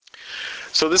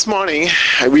So this morning,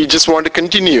 we just want to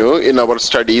continue in our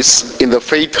studies in the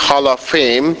Faith Hall of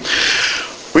Fame.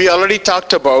 We already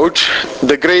talked about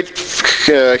the great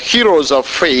heroes of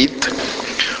faith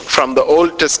from the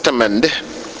Old Testament.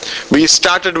 We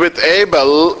started with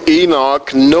Abel,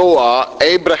 Enoch, Noah,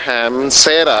 Abraham,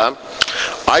 Sarah,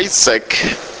 Isaac,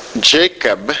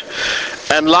 Jacob,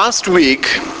 and last week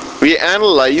we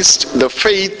analyzed the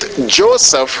faith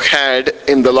Joseph had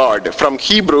in the Lord from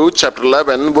Hebrew chapter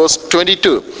 11 verse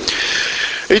 22.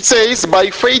 It says, by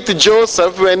faith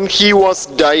Joseph, when he was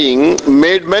dying,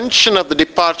 made mention of the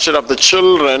departure of the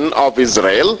children of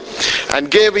Israel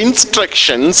and gave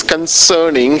instructions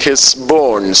concerning his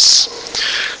bones.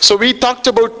 So we talked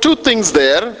about two things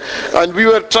there, and we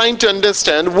were trying to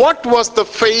understand what was the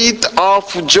faith of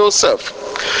Joseph.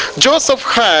 Joseph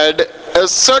had a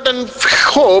certain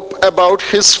hope about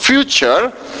his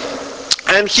future,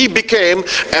 and he became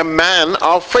a man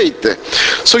of faith.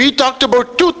 So he talked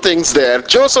about two things there.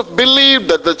 Joseph believed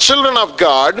that the children of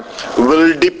God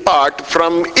will depart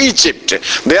from Egypt.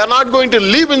 They are not going to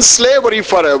live in slavery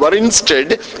forever.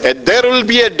 Instead, there will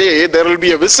be a day, there will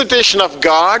be a visitation of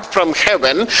God from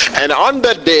heaven, and on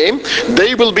that day,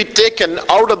 they will be taken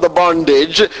out of the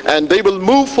bondage and they will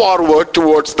move forward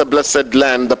towards the blessed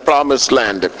land, the promised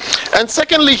land. And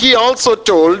secondly, he also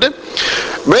told,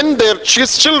 when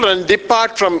his children depart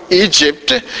from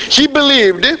Egypt, he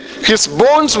believed his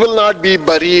bones will not be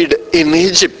buried in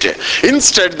Egypt.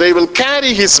 Instead, they will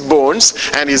carry his bones,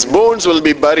 and his bones will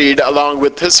be buried along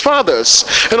with his father's.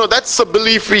 That's the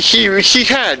belief he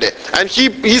had, and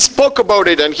he spoke about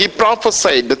it, and he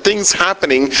prophesied the things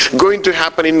going to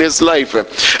happen in his life.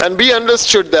 And we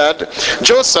understood that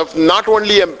Joseph, not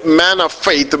only a man of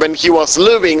faith when he was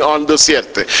living on this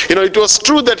earth, it was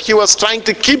true that he was trying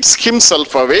to keep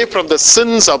himself away from the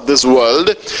sins of this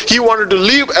world. He wanted to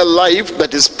live a life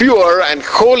that is pure and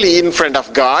holy in front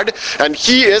of God, and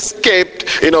he escaped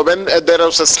when there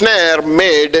was a snare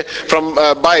made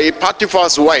by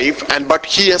Potiphar's wife, but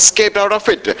he escaped out of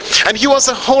it. And he was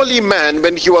a holy man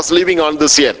when he was living on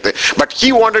this earth, but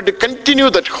he wanted to continue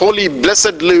that holy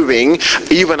blessed living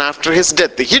even after his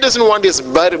death. He doesn't want his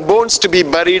bones to be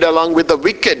buried along with the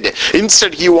wicked.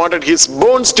 Instead, he wanted his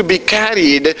bones to be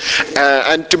carried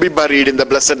and to be buried in the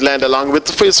blessed land along with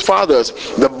his fathers.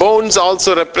 The bones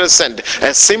also represent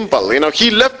a symbol. He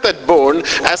left that bone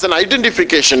as an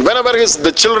identification. Whenever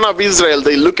the children of Israel,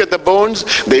 they look at the bones,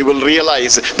 they will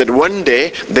realize that one day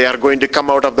they are going to come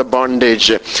out of the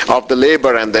bondage of the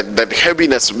labor and that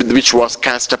heaviness which was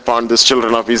cast upon the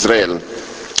children of Israel.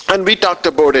 And we talked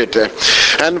about it.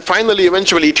 And finally,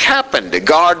 eventually it happened.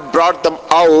 God brought them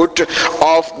out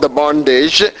of the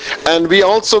bondage. And we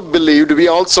also believed, we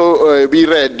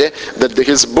read that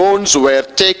his bones were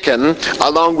taken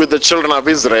along with the children of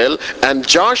Israel. And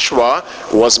Joshua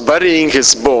was burying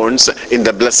his bones in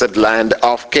the blessed land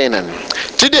of Canaan.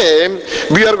 Today,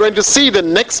 we are going to see the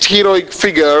next heroic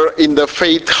figure in the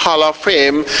Faith Hall of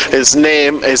Fame. His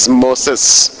name is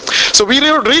Moses. So we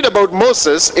read about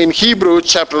Moses in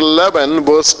Hebrews chapter 11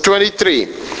 verse 23.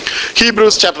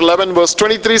 Hebrews chapter 11 verse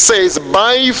 23 says,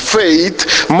 by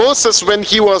faith Moses, when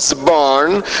he was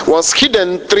born, was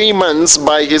hidden 3 months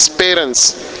by his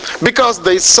parents, because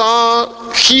they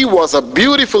saw he was a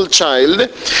beautiful child,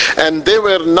 and they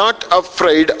were not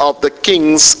afraid of the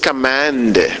king's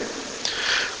command.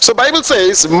 So Bible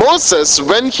says Moses,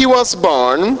 when he was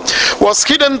born, was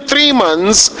hidden 3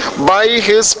 months by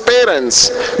his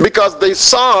parents, because they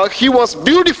saw he was a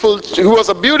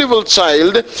beautiful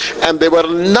child, and they were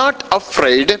not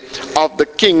afraid of the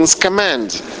king's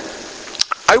command.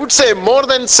 I would say, more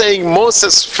than saying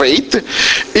Moses' faith,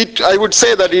 I would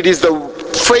say that it is the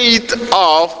faith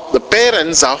of the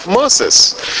parents of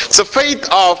Moses. It's the faith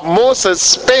of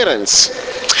Moses' parents.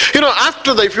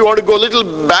 If you want to go a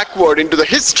little backward into the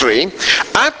history,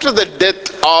 after the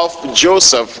death of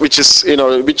Joseph,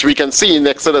 which we can see in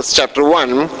Exodus chapter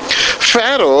 1,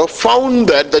 Pharaoh found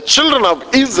that the children of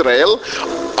Israel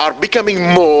are becoming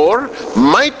more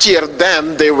mightier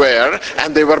than they were,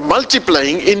 and they were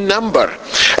multiplying in number.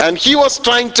 And he was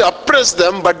trying to oppress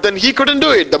them, but then he couldn't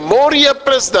do it. The more he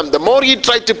oppressed them, the more he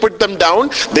tried to put them down,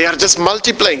 they are just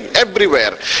multiplying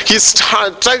everywhere. He's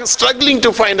struggling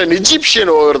to find an Egyptian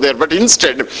over there, but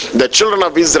instead the children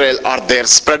of Israel are there,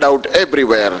 spread out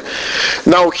everywhere.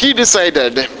 Now he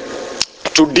decided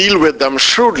to deal with them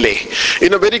shrewdly,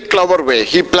 in a very clever way.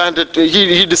 He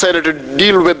decided to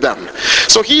deal with them.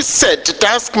 So he set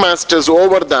taskmasters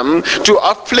over them to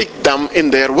afflict them in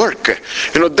their work.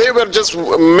 They were just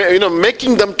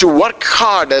making them to work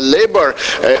hard and labor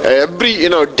every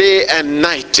day and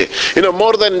night.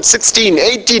 More than 16,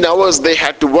 18 hours they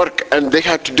had to work, and they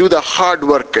had to do the hard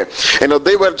work.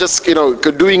 They were just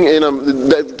doing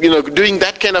doing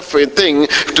that kind of thing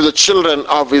to the children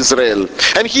of Israel.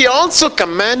 And he also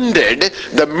commanded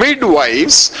the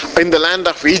midwives in the land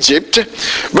of Egypt,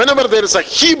 whenever there is a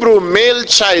Hebrew male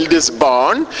child is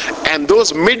born, and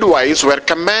those midwives were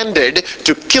commanded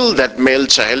to kill that male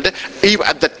child even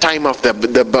at the time of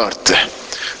the birth.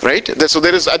 Right? So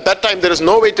there is, at that time, there is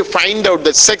no way to find out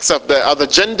the sex of the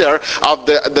gender of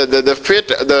the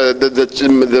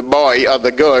boy or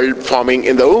the girl forming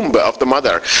in the womb of the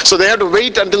mother. So they have to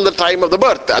wait until the time of the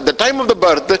birth. At the time of the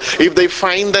birth, if they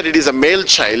find that it is a male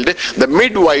child, the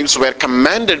midwives were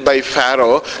commanded by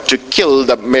Pharaoh to kill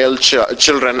the male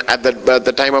children at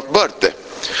the time of birth.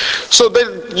 So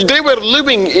they were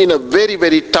living in a very,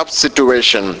 very tough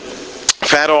situation.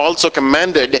 Pharaoh also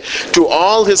commanded to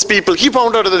all his people. He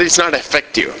found out that it's not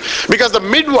effective, because the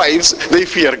midwives, they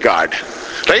fear God.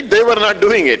 Right? They were not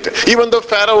doing it. Even though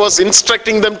Pharaoh was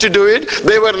instructing them to do it,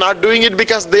 they were not doing it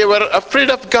because they were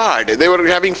afraid of God. They were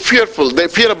having they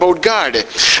fear about God.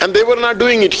 And they were not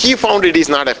doing it. He found it is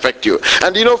not effective.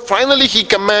 And finally he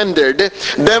commanded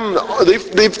them,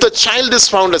 if the child is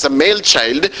found as a male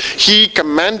child, he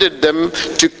commanded them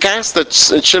to cast the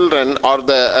children, or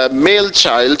the male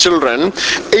children,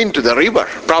 into the river,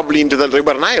 probably into the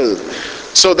river Nile.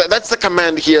 So that's the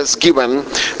command he has given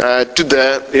to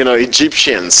the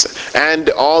Egyptians and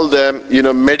all the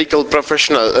medical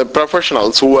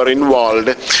professionals who were involved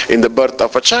in the birth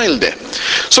of a child.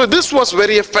 So this was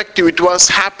very effective. It was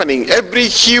happening. Every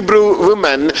Hebrew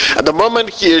woman, at the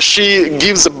moment she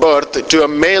gives birth to a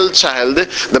male child,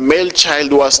 the male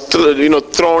child was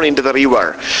thrown into the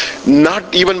river.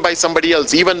 Not even by somebody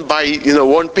else, even by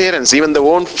own parents, even the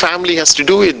own family has to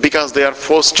do it, because they are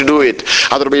forced to do it.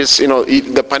 Otherwise,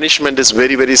 the punishment is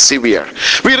very, very severe.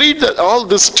 We read all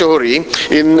this story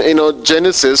in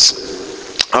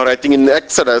Genesis, or I think in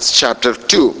Exodus chapter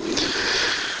 2.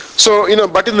 So,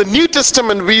 but in the New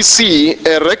Testament we see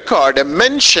a record, a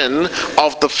mention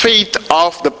of the faith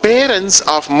of the parents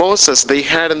of Moses they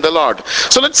had in the Lord.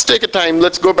 So let's take a time,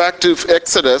 let's go back to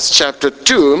Exodus chapter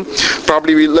 2.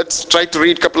 Probably let's try to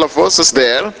read a couple of verses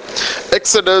there.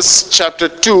 Exodus chapter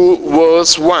 2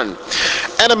 verse 1.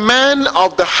 And a man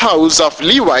of the house of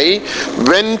Levi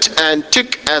went and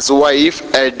took as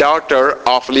wife a daughter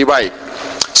of Levi.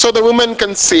 So the woman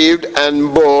conceived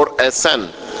and bore a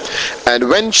son. And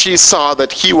when she saw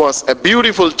that he was a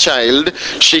beautiful child,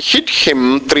 she hid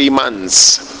him 3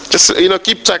 months. Just,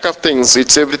 keep track of things.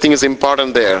 Everything is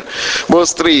important there.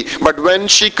 Verse 3, but when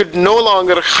she could no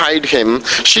longer hide him,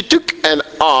 she took an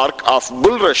ark of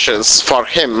bulrushes for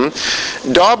him,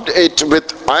 daubed it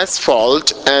with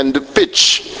asphalt and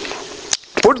pitch,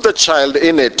 put the child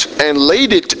in it, and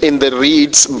laid it in the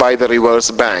reeds by the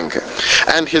river's bank.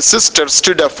 And his sister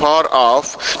stood afar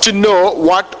off to know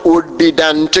what would be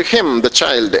done to him, the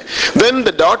child. Then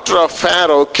the daughter of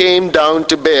Pharaoh came down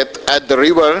to bathe at the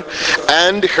river,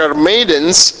 and her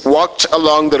maidens walked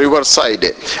along the riverside.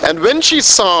 And when she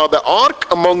saw the ark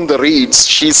among the reeds,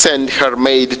 she sent her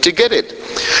maid to get it.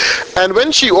 And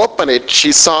when she opened it,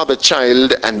 she saw the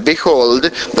child, and behold,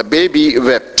 the baby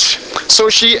wept. So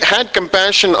she had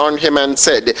compassion on him and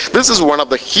said, this is one of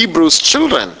the Hebrews'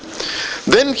 children.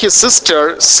 Then his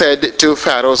sister said to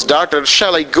Pharaoh's daughter,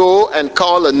 shall I go and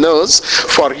call a nurse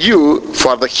for you,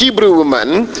 from the Hebrew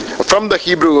woman,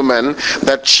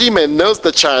 that she may nurse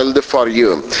the child for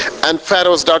you? And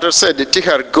Pharaoh's daughter said to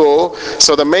her, go.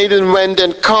 So the maiden went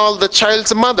and called the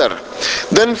child's mother.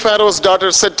 Then Pharaoh's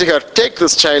daughter said to her, take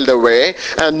this child away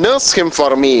and nurse him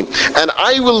for me, and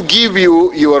I will give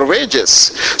you your wages.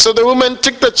 So the woman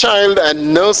took the child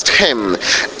and nursed him.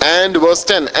 And verse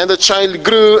 10, and the child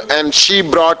grew, and she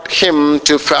brought him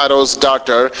to Pharaoh's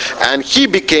daughter, and he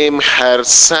became her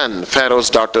son, Pharaoh's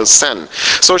daughter's son.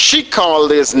 So she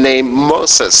called his name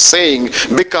Moses, saying,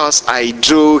 because I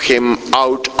drew him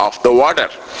out of the water.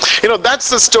 That's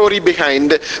the story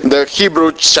behind the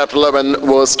Hebrew chapter 11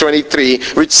 verse 23,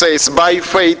 which says, by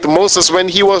faith Moses, when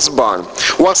he was born,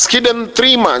 was hidden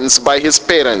 3 months by his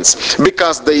parents,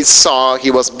 because they saw he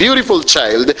was a beautiful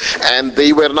child, and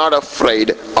they were not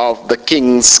afraid of the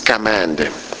king's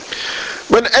command.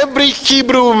 When every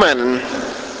Hebrew woman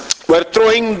were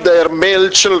throwing their male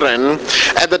children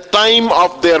at the time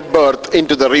of their birth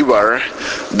into the river,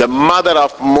 the mother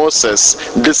of Moses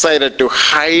decided to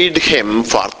hide him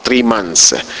for 3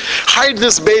 months. Hide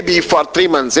this baby for 3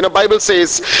 months. Bible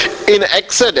says in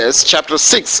Exodus chapter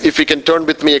 6, if you can turn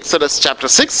with me, Exodus chapter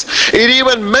 6, it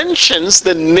even mentions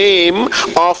the name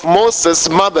of Moses'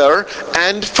 mother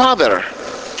and father.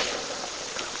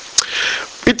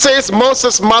 It says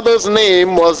Moses' mother's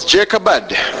name was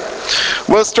Jochebed.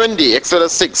 Verse 20,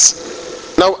 Exodus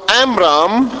 6. Now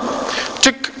Amram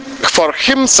took for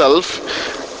himself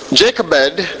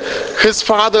Jochebed, his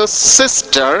father's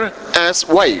sister, as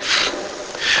wife,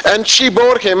 and she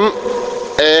bore him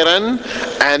Aaron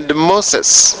and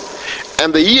Moses.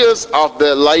 And the years of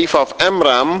the life of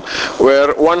Amram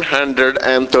were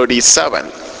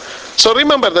 137. So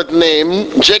remember that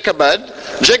name, Jochebed.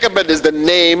 Jochebed is the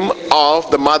name of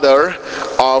the mother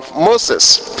of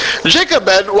Moses.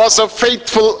 Jochebed was a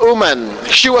faithful woman.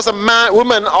 She was a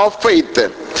woman of faith.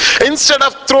 Instead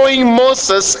of throwing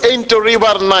Moses into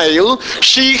river Nile,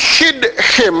 she hid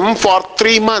him for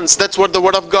 3 months. That's what the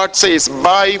word of God says.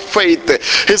 By faith,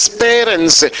 his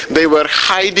parents, they were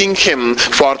hiding him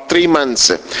for 3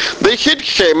 months. They hid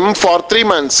him for 3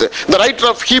 months. The writer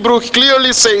of Hebrew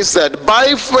clearly says that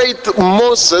by faith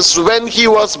Moses, when he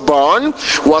was born,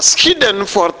 was hidden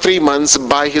for 3 months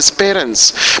by his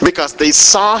parents, because they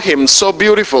saw him so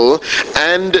beautiful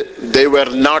and they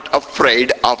were not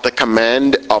afraid of the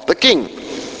command of the king.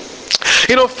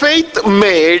 Faith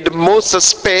made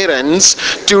Moses' parents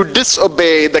to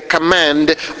disobey the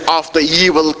command of the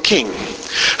evil king.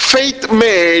 Faith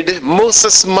made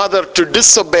Moses' mother to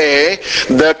disobey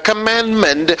the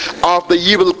commandment of the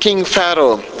evil king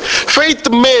Pharaoh. Faith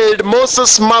made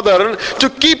Moses' mother to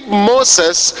keep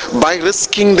Moses by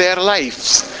risking their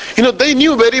lives. They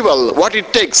knew very well what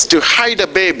it takes to hide a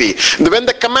baby. When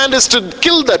the command is to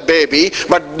kill the baby,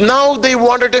 but now they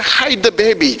wanted to hide the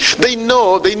baby. They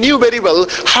knew very well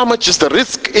how much is the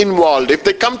risk involved. If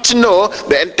they come to know,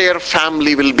 the entire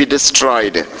family will be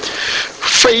destroyed.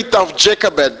 Faith of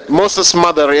Jochebed, Moses'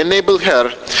 mother, enabled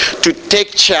her to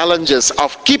take challenges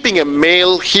of keeping a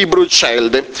male Hebrew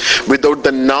child without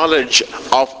the knowledge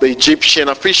of the Egyptian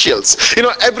officials.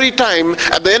 Every time,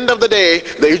 at the end of the day,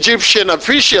 the Egyptian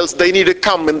officials, they need to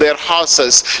come in their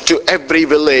horses to every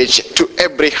village, to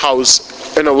every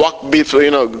house,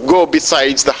 go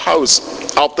besides the house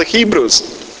of the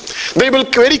Hebrews. They will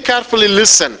very carefully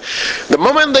listen. The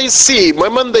moment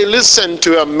they listen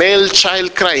to a male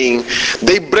child crying,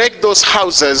 they break those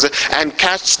houses and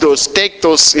take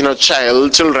those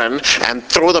children and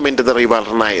throw them into the river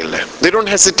Nile. They don't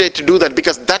hesitate to do that,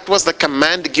 because that was the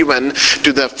command given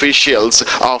to the officials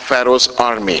of Pharaoh's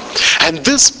army. And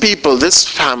this people, this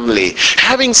family,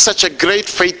 having such a great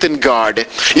faith in God,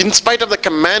 in spite of the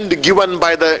command given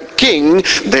by the king,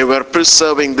 they were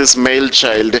preserving this male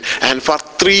child. And for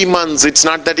 3 months, it's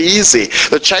not that easy.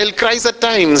 The child cries at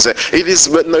times.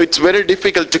 It's very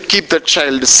difficult to keep the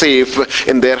child safe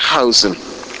in their house.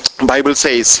 Bible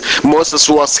says Moses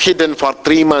was hidden for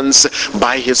 3 months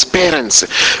by his parents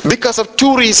because of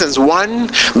 2 reasons. One,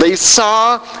 they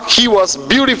saw he was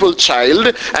beautiful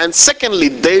child, and secondly,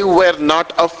 they were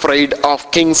not afraid of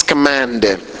king's command.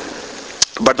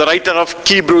 But the writer of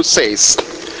Hebrews says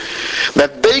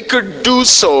that they could do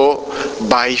so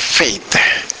by faith.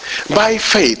 By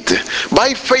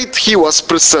faith he was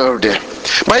preserved.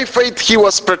 By faith he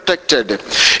was protected.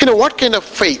 What kind of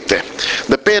faith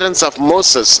the parents of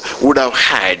Moses would have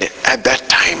had at that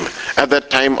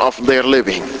time of their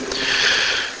living?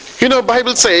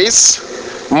 Bible says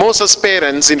Moses'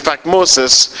 parents, in fact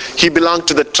Moses, he belonged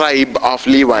to the tribe of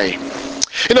Levi.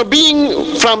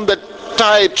 Being from the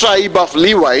tribe of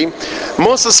Levi,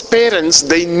 Moses' parents,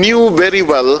 they knew very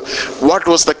well what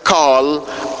was the call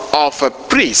of a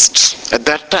priest at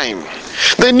that time.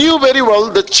 They knew very well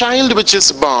the child which is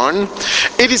born,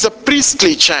 it is a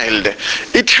priestly child.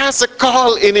 It has a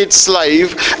call in its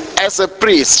life as a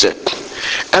priest.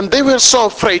 And they were so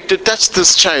afraid to touch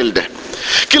this child.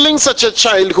 Killing such a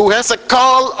child who has a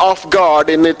call of God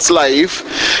in its life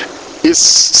is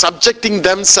subjecting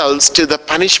themselves to the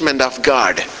punishment of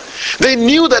God. They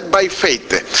knew that by faith.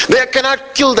 They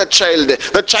cannot kill the child.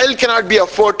 The child cannot be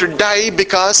afforded to die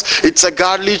because it's a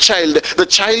godly child. The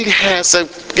child has a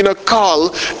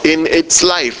call in its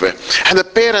life. And the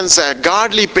parents,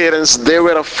 godly parents, they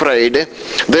were afraid.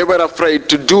 They were afraid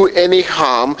to do any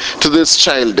harm to this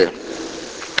child.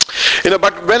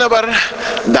 But whenever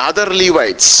the other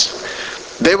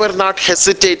Levites, they were not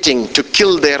hesitating to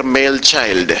kill their male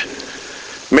children.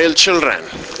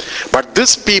 But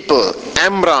these people,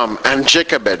 Amram and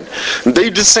Jochebed, they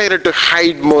decided to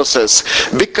hide Moses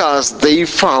because they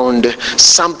found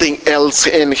something else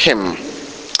in him.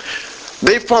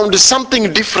 They found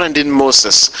something different in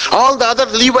Moses. All the other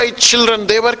Levite children,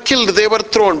 they were killed, they were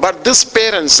thrown. But these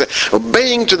parents,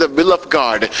 obeying to the will of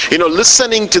God,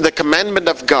 listening to the commandment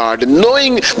of God,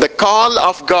 knowing the call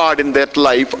of God in that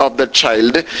life of the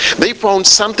child, they found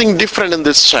something different in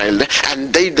this child,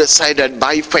 and they decided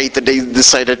by faith, they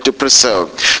decided to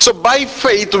preserve. So by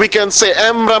faith, we can say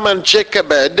Amram and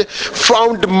Jochebed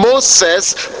found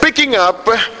Moses picking up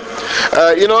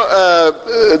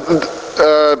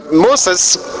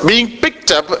Moses being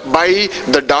picked up by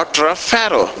the daughter of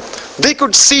Pharaoh. They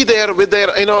could see there with their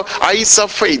eyes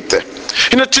of faith.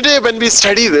 Today when we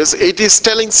study this, it is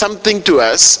telling something to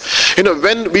us.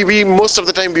 When we most of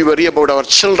the time we worry about our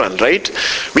children, right?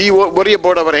 We worry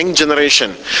about our young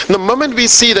generation. The moment we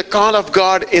see the call of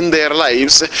God in their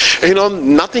lives,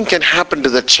 nothing can happen to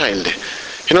the child.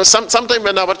 Sometimes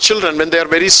when our children, when they are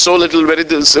very so little,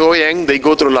 so young, they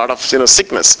go through a lot of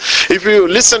sickness. If you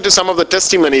listen to some of the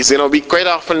testimonies, we quite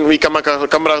often come across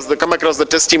the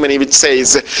testimony which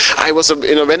says,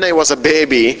 when I was a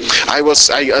baby, I was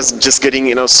just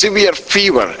getting severe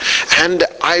fever, and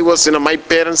I was my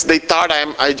parents, they thought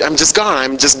I'm just gone,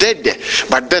 I'm just dead.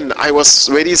 But then I was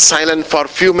very silent for a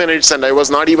few minutes, and I was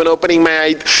not even opening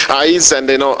my eyes, and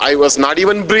I was not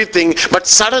even breathing. But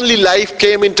suddenly life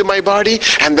came into my body.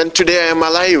 And then today I am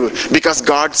alive because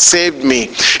God saved me.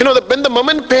 When the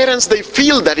moment parents, they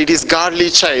feel that it is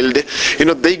godly child,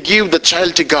 they give the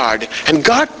child to God, and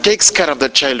God takes care of the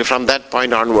child from that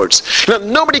point onwards.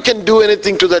 Nobody can do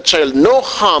anything to the child. No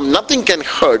harm, nothing can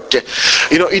hurt.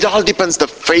 It all depends the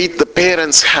faith the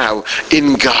parents have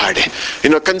in God,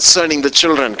 concerning the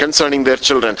children, concerning their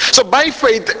children. So by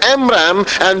faith, Amram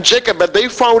and Jochebed, they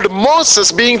found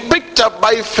Moses being picked up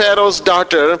by Pharaoh's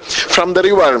daughter from the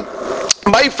river.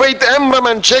 By faith, Amram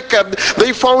and Jochebed,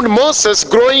 they found Moses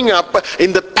growing up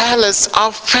in the palace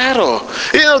of Pharaoh.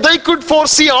 They could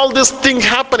foresee all this thing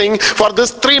happening for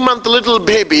this 3-month little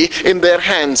baby in their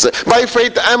hands. By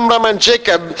faith, Amram and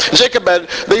Jochebed,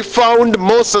 they found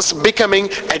Moses becoming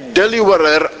a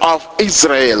deliverer of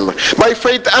Israel. By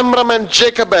faith, Amram and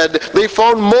Jochebed, they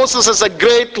found Moses as a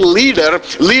great leader,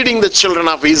 leading the children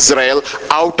of Israel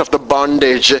out of the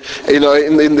bondage,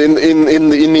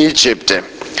 in Egypt.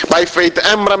 By faith,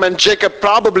 Amram and Jacob,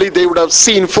 probably they would have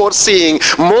foreseeing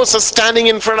Moses standing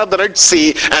in front of the Red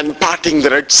Sea and parting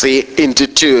the Red Sea into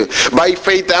two. By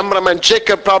faith, Amram and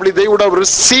Jacob, probably they would have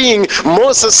seen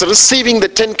Moses receiving the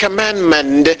 10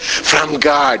 Commandments from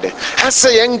God. As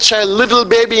a young child, little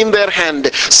baby in their hand,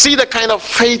 see the kind of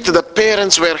faith the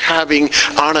parents were having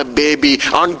on a baby,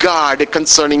 on God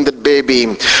concerning the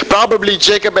baby. Probably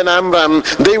Jacob and Amram,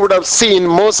 they would have seen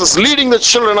Moses leading the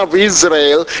children of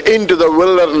Israel into the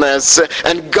wilderness,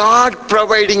 and God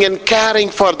providing and caring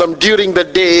for them during the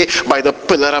day by the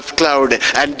pillar of cloud,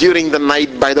 and during the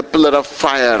night by the pillar of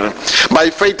fire. By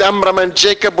faith, Amram and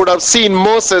Jacob would have seen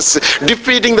Moses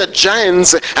defeating the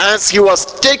giants as he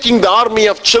was taking the army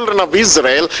of children of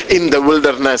Israel in the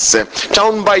wilderness.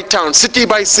 Town by town, city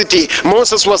by city,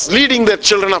 Moses was leading the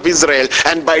children of Israel,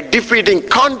 and by defeating,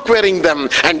 conquering them,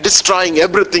 and destroying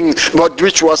everything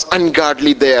which was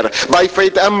ungodly there. By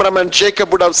faith, Amram and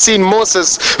Jacob would have seen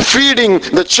Moses feeding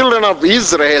the children of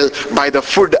Israel by the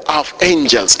food of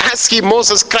angels. As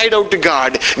Moses cried out to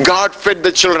God, God fed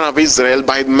the children of Israel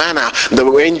by manna,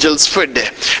 the angels fed.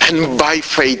 And by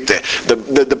faith,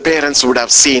 the parents would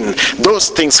have seen those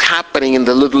things happening in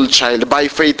the little child. By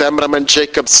faith, Amram and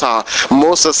Jacob saw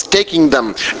Moses taking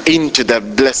them into the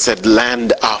blessed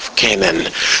land of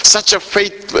Canaan. Such a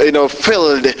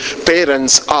faith-filled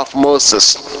parents of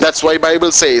Moses. That's why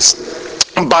Bible says,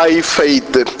 by faith,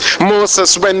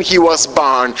 Moses, when he was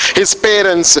born, his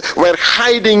parents were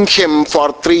hiding him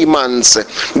for 3 months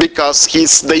because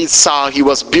they saw he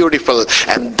was beautiful,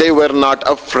 and they were not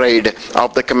afraid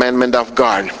of the commandment of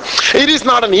God. It is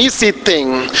not an easy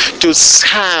thing to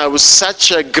have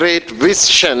such a great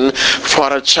vision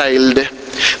for a child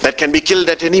that can be killed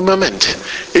at any moment.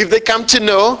 If they come to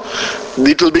know,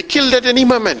 it will be killed at any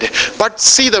moment. But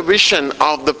see the vision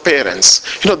of the parents.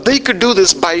 They could do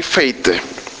this by faith.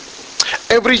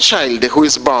 Every child who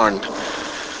is born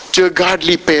to a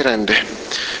godly parent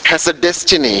has a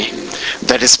destiny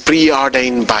that is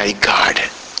preordained by God.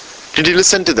 Did you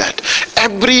listen to that?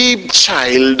 Every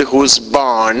child who is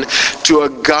born to a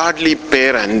godly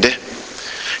parent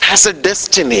has a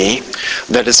destiny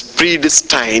that is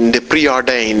predestined,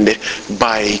 preordained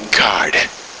by God.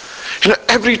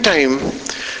 Every time,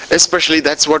 especially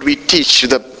that's what we teach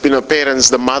the parents,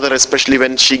 the mother, especially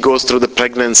when she goes through the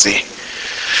pregnancy.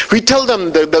 We tell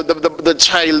them the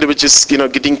child which is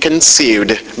getting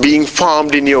conceived, being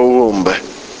formed in your womb.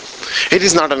 It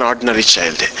is not an ordinary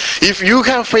child. If you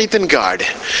have faith in God,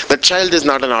 the child is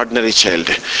not an ordinary child.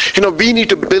 We need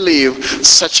to believe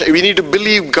we need to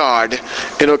believe God,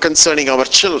 concerning our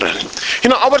children.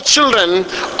 Our children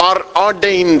are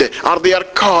ordained, or they are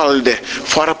called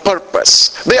for a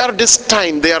purpose. They are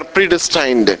destined, they are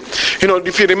predestined.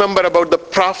 If you remember about the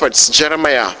prophets,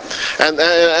 Jeremiah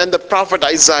and the prophet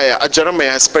Isaiah,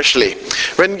 Jeremiah especially,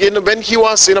 when he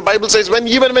was, Bible says,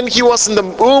 even when he was in the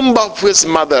womb of his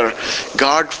mother,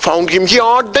 God found him. He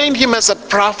ordained him as a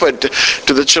prophet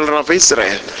to the children of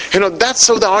Israel. That's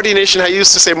how the ordination, I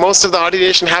used to say, most of the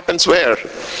ordination happens where?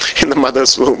 In the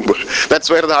mother's womb. That's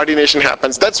where the ordination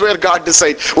happens. That's where God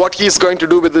decides what he is going to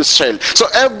do with this child. So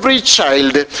every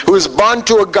child who is born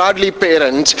to a godly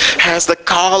parent has the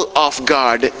call of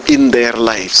God in their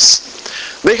lives.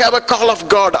 They have a call of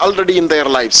God already in their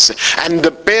lives. And the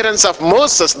parents of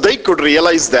Moses, they could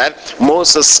realize that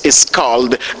Moses is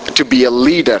called to be a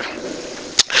leader.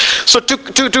 So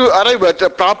to arrive at a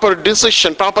proper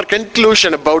decision, proper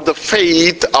conclusion about the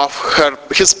faith of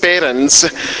his parents,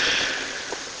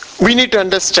 we need to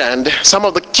understand some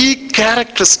of the key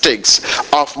characteristics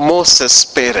of Moses'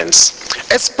 parents,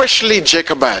 especially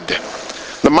Jochebed,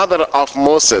 the mother of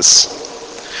Moses.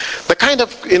 The kind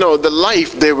of, the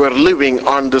life they were living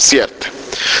on this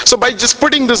earth. So by just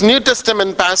putting this New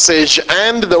Testament passage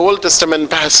and the Old Testament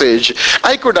passage,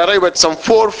 I could arrive at some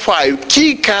 4 or 5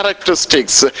 key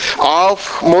characteristics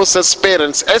of Moses'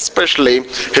 parents, especially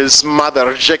his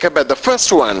mother, Jochebed. The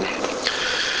first one,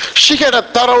 she had a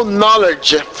thorough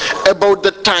knowledge about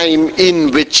the time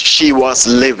in which she was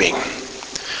living.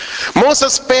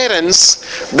 Moses'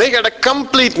 parents, they had a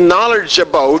complete knowledge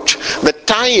about the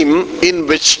time in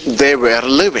which they were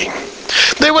living.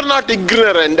 They were not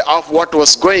ignorant of what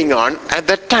was going on at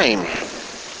that time.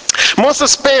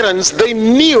 Moses' parents, they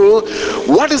knew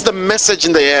what is the message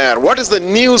in the air, what is the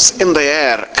news in the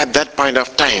air at that point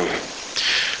of time.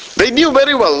 They knew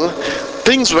very well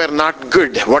things were not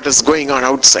good, what is going on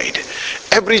outside.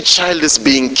 Every child is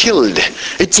being killed.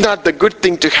 It's not the good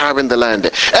thing to have in the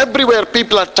land. Everywhere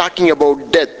people are talking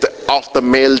about death of the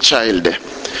male child.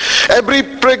 Every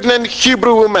pregnant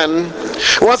Hebrew woman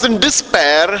was in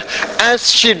despair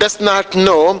as she does not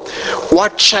know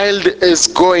what child is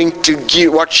going to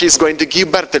give, what she's going to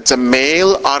give birth. It's a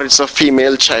male or it's a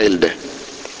female child.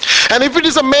 And if it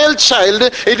is a male child,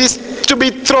 it is to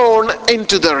be thrown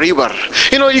into the river.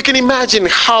 You can imagine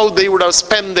how they would have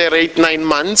spent their 8-9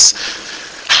 months.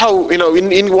 How,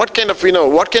 in what kind of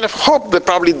hope that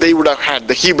probably they would have had,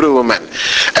 the Hebrew woman.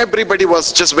 Everybody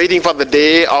was just waiting for the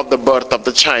day of the birth of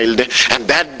the child, and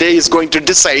that day is going to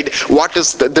decide what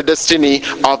is the destiny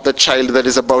of the child that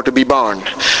is about to be born.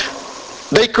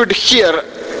 They could hear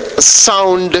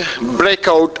sudden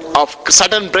breakout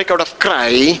of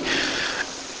cry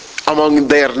among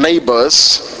their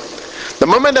neighbors. The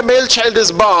moment a male child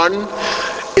is born,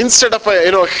 instead of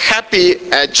a happy,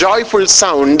 joyful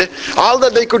sound, all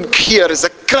that they could hear is a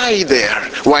cry there.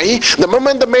 Why? The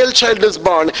moment the male child is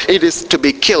born, it is to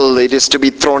be killed, it is to be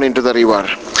thrown into the river.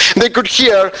 They could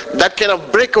hear that kind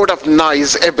of breakout of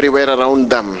noise everywhere around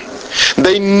them.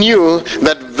 They knew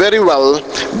that very well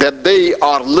that they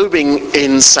are living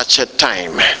in such a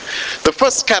time. The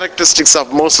first characteristics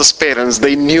of Moses' parents,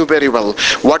 they knew very well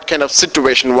what kind of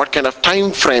situation, what kind of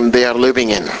time frame they are living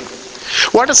in.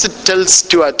 What does it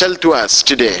tell to us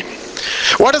today?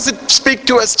 What does it speak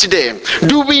to us today?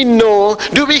 Do we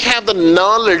have the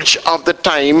knowledge of the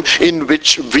time in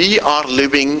which we are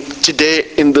living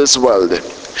today in this world?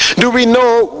 Do we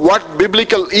know what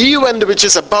biblical event which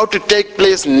is about to take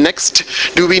place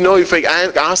next? Do we know? If I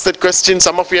ask that question,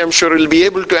 some of you I'm sure will be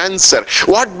able to answer.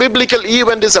 What biblical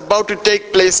event is about to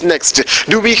take place next?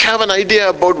 Do we have an idea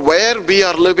about where we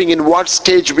are living, in what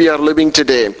stage we are living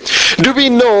today? Do we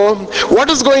know what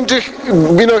is going to,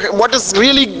 what is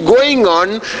really going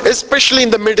on, especially in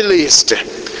the Middle East?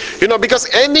 Because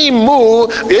any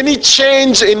move, any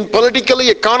change in politically,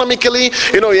 economically,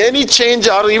 any change,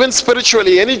 or even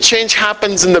spiritually, any change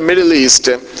happens in the Middle East,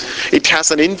 it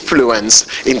has an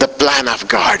influence in the plan of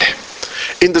God,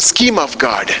 in the scheme of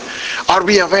God. Are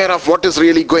we aware of what is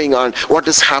really going on, what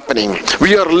is happening?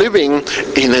 We are living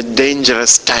in a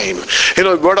dangerous time.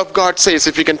 The Word of God says,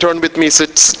 if you can turn with me to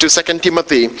 2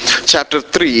 Timothy chapter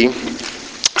 3.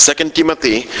 2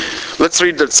 Timothy, let's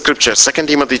read that scripture. 2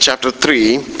 Timothy chapter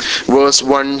 3, verse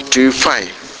 1 to 5.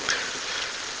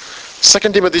 2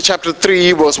 Timothy chapter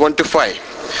 3, verse 1 to 5.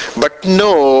 But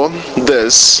know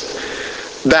this,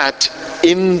 that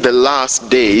in the last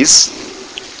days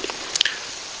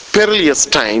perilous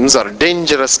times or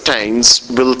dangerous times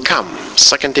will come.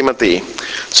 2 Timothy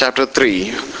chapter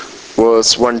 3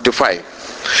 verse 1 to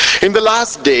 5. In the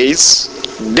last days,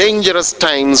 dangerous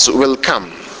times will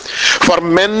come. For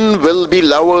men will be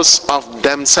lovers of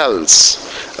themselves,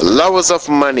 lovers of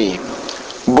money,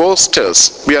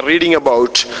 boasters. We are reading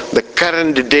about the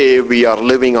current day we are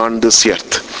living on this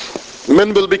earth.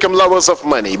 Men will become lovers of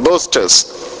money,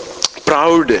 boasters,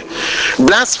 proud,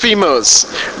 blasphemers,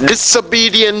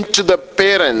 disobedient to the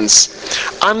parents,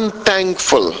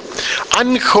 unthankful,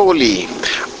 unholy,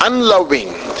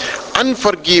 unloving,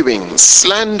 unforgiving,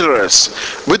 slanderers,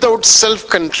 without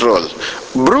self-control,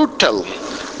 brutal,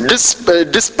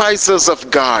 despisers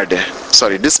of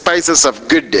despisers of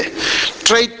good,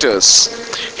 traitors,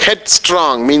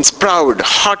 headstrong means proud,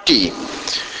 haughty,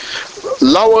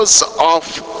 lovers of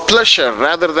pleasure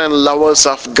rather than lovers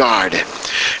of God,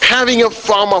 having a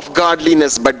form of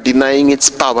godliness but denying its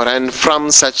power, and from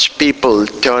such people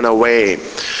turn away.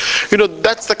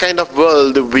 That's the kind of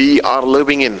world we are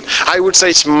living in. I would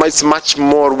say it's much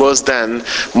more worse than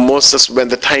Moses. When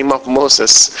the time of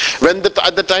Moses,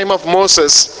 at the time of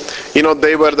Moses,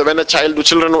 they were when a child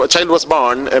was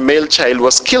born, a male child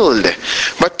was killed.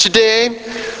 But today,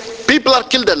 people are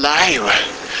killed alive.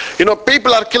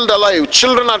 People are killed alive.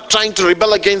 Children are trying to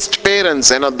rebel against parents.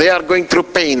 They are going through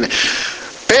pain.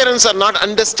 Parents are not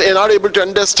able to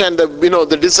understand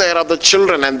the desire of the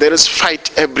children, and there is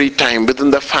fight every time within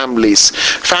the families.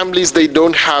 They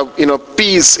don't have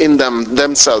peace in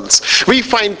themselves. We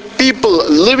find people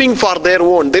living for their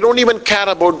own. They don't even care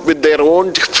about with their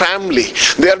own family.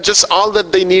 They are just, all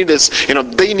that they need is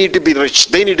they need to be rich,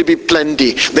 they need to be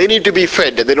plenty, they need to be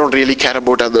fed. They don't really care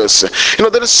about others.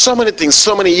 There are so many things,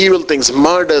 so many evil things,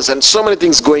 murders, and so many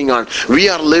things going on. We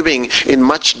are living in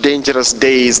much dangerous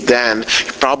days than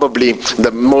probably the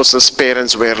Moses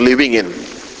parents were living in.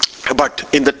 But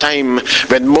in the time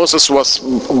when Moses was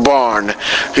born,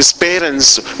 his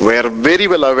parents were very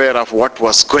well aware of what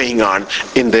was going on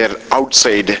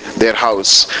outside their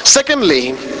house.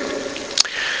 Secondly,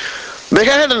 they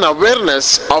had an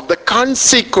awareness of the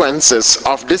consequences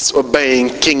of disobeying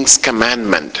King's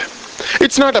commandment.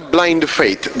 It's not a blind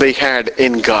faith they had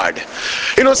in God.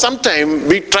 Sometimes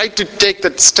we try to take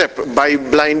that step by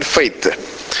blind faith.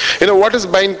 What is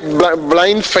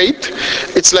blind faith?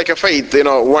 It's like a faith.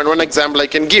 One example I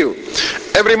can give.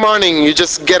 Every morning you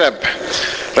just get up,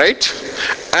 right?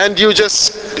 And you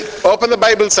just open the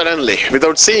Bible suddenly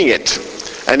without seeing it.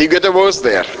 And you get a verse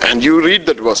there, and you read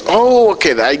that verse. Oh,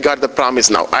 okay, I got the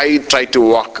promise now. I try to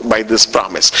walk by this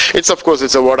promise. Of course,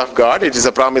 it's a word of God. It is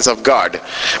a promise of God.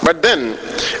 But then,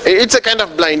 it's a kind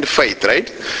of blind faith, right?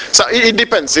 So it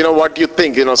depends, what you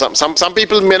think. Some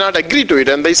people may not agree to it,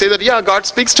 and they say that, yeah, God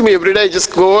speaks to me every day. I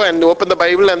just go and open the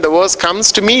Bible, and the verse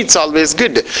comes to me. It's always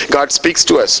good. God speaks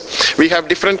to us. We have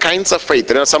different kinds of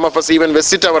faith. Some of us even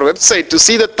visit our website to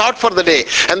see the thought for the day,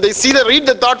 and they read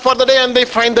the thought for the day, and they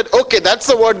find that, okay, that's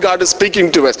the word God is speaking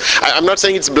to us. I'm not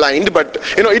saying it's blind, but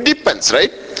it depends,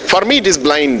 right? For me it is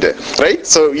blind, right?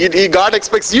 So God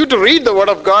expects you to read the word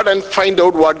of God and find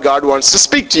out what God wants to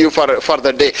speak to you for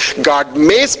the day. God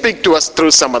may speak to us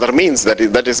through some other means.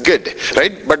 That is good,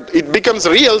 right? But it becomes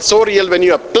so real when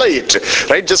you apply it,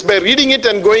 right? Just by reading it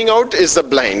and going out is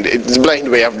it's blind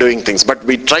way of doing things. But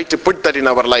we try to put that in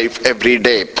our life every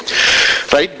day,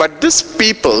 right? But these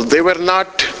people, they were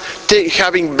not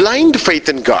having blind faith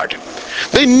in God.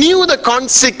 They knew the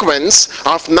consequence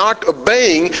of not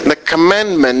obeying the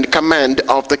command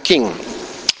of the king.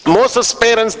 Moses'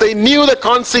 parents, they knew the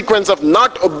consequence of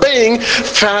not obeying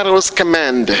Pharaoh's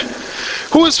command.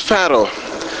 Who is Pharaoh?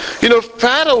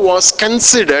 Pharaoh was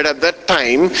considered at that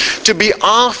time to be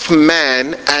half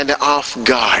man and half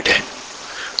God.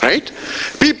 Right?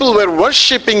 People were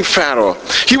worshipping Pharaoh.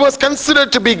 He was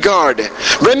considered to be God.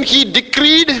 When he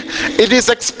decreed, it is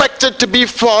expected to be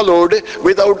followed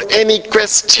without any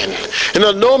question.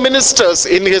 No ministers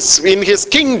in his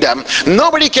kingdom,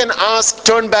 nobody can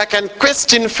turn back and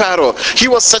question Pharaoh. He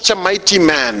was such a mighty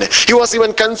man. He was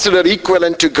even considered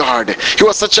equivalent to God. He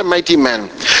was such a mighty man.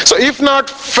 So if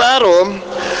not, Pharaoh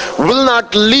will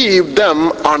not leave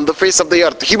them on the face of the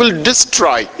earth. He will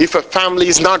destroy. If a family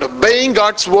is not obeying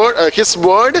God's word, his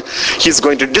word, he's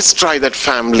going to destroy that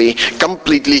family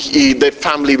completely. That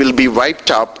family will be wiped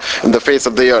up in the face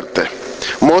of the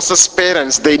earth. Moses'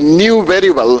 parents, they knew very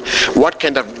well what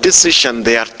kind of decision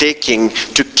they are taking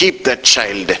to keep that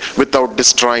child without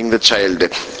destroying the child.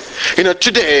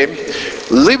 Today,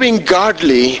 living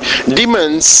godly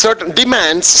demands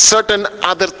certain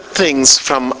other things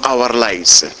from our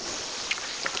lives.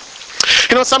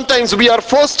 Sometimes we are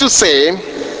forced to say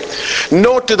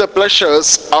no to the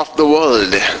pleasures of the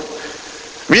world.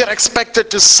 We are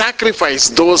expected to sacrifice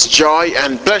those joy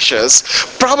and pleasures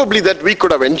probably that we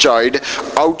could have enjoyed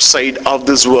outside of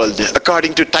this world.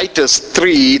 According to Titus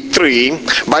 3:3,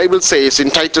 Bible says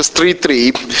in Titus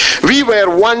 3:3, we were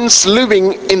once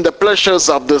living in the pleasures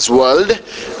of this world,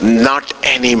 not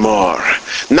anymore.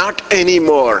 Not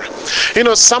anymore.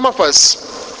 Some of us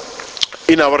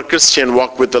in our Christian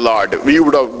walk with the Lord, we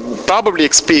would have probably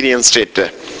experienced it.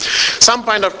 Some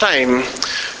point of time,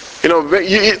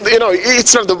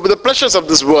 it's not the pleasures of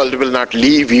this world will not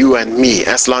leave you and me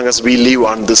as long as we live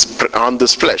on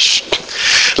this flesh.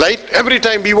 Right? Every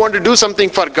time we want to do something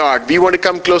for God, we want to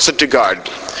come closer to God,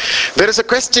 there is a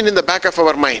question in the back of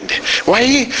our mind.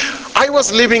 Why? I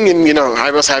was living in,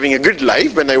 I was having a good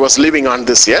life when I was living on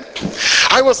this earth.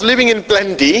 I was living in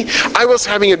plenty. I was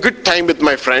having a good time with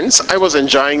my friends. I was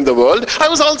enjoying the world. I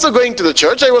was also going to the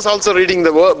church. I was also reading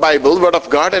the Bible, Word of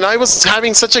God, and I was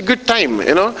having such a good time,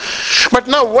 But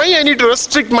now why I need to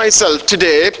restrict myself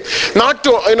today not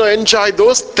to, enjoy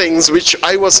those things which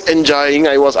I was enjoying,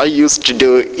 I used to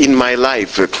do in my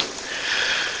life.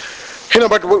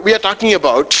 But we are talking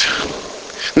about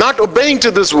not obeying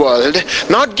to this world,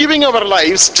 not giving our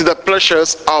lives to the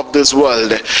pleasures of this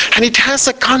world. And it has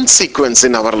a consequence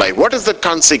in our life. What is that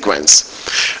consequence?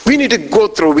 We need to go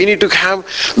through, we need to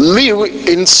live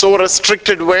in so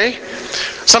restricted way.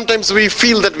 Sometimes we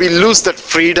feel that we lose that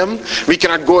freedom. We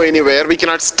cannot go anywhere. We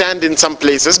cannot stand in some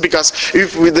places because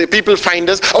if the people find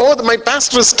us, my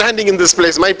pastor is standing in this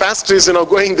place. My pastor is,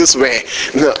 going this way.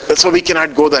 No, so we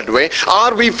cannot go that way.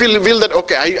 Or we feel that,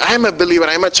 okay, I am a believer.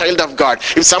 I am a child of God.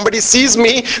 If somebody sees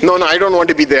me, no, I don't want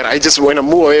to be there. I just want to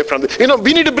move away from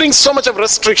we need to bring so much of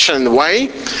restriction. Why?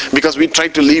 Because we try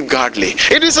to live godly.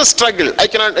 It is a struggle. I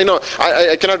cannot,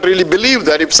 I cannot really believe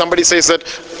that if somebody says that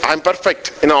I'm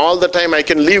perfect, all the time I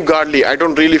can live godly. I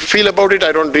don't really feel about it.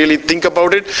 I don't really think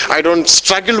about it. I don't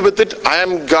struggle with it. I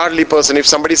am a godly person. If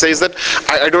somebody says that,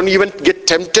 I don't even get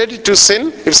tempted to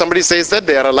sin. If somebody says that,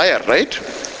 they are a liar, right?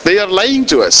 They are lying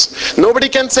to us. Nobody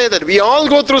can say that. We all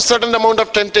go through certain amount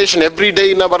of temptation every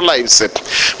day in our lives.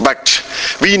 But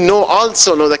we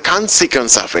also know the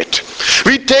consequence of it.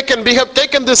 We have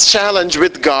taken this challenge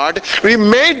with God. We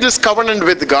made this covenant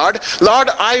with God. Lord,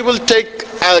 I will take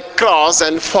a cross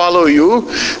and follow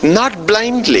you, not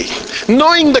blindly,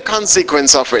 knowing the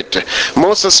consequence of it.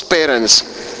 Moses'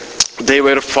 parents, they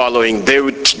were following. They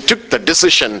took the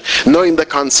decision, knowing the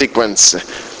consequence.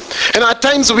 And at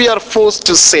times we are forced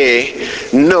to say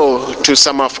no to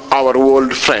some of our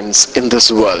old friends in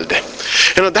this world.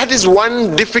 That is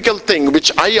one difficult thing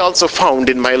which I also found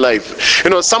in my life.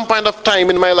 Some point of time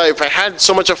in my life I had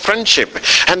so much of friendship,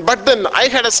 but then I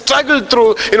had a struggle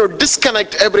through,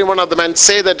 disconnect every one of them and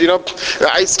say that,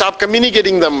 I stopped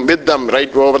communicating with them,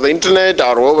 right, over the internet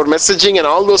or over messaging and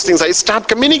all those things. I stopped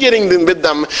communicating with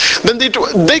them. Then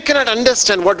they cannot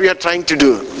understand what we are trying to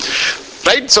do.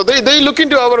 Right? So they look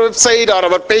into our website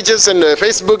or our pages and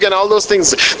Facebook and all those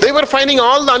things. They were finding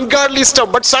all the ungodly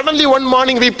stuff. But suddenly one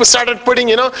morning we started putting,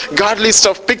 godly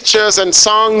stuff, pictures and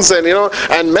songs and,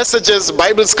 and messages,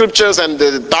 Bible scriptures and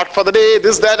the thought for the day,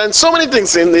 this, that, and so many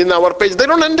things in our page. They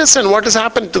don't understand what has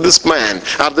happened to this man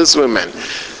or this woman.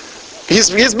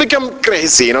 He's become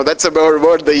crazy, that's a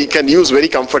word that he can use very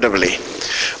comfortably.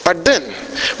 But then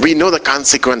we know the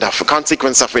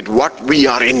consequence of it, what we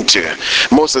are into.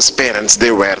 Moses' parents,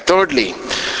 they were. Thirdly,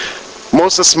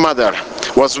 Moses' mother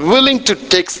was willing to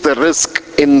take the risk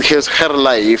in her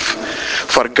life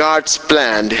for God's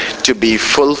plan to be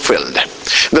fulfilled.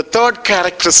 The third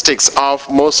characteristics of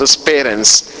Moses'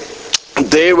 parents,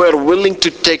 they were willing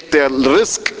to take their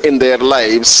risk in their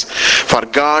lives for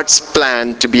God's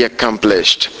plan to be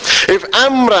accomplished. If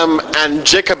Amram and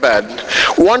Jochebed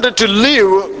wanted to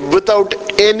live without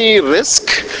any risk,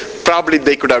 probably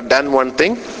they could have done one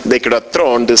thing. They could have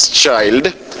thrown this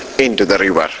child into the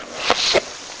river.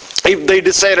 If they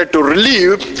decided to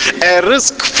live a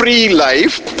risk-free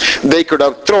life, they could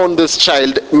have thrown this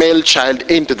male child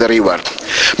into the river.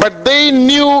 But they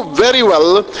knew very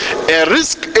well a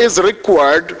risk is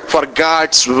required for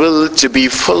God's will to be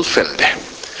fulfilled.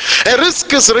 A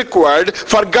risk is required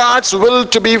for God's will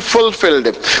to be fulfilled.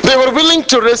 They were willing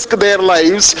to risk their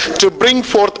lives to bring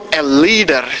forth a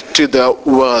leader to the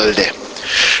world.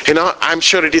 I'm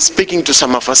sure it is speaking to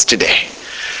some of us today.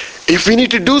 If we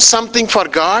need to do something for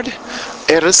God,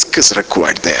 a risk is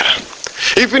required there.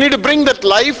 If we need to bring that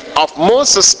life of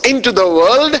Moses into the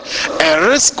world, a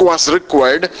risk was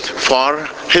required for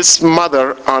his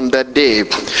mother on that day.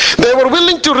 They were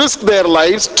willing to risk their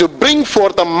lives to bring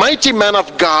forth a mighty man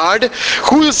of God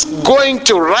who is going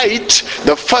to write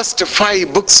the first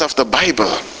 5 books of the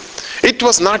Bible. It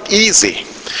was not easy.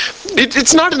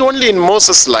 It's not only in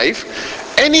Moses' life.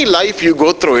 any life you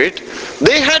go through it,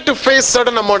 they had to face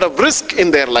certain amount of risk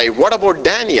in their life. What about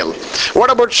Daniel? What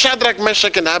about Shadrach,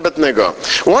 Meshach, and Abednego?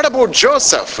 What about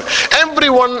Joseph?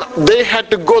 Everyone, they had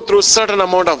to go through certain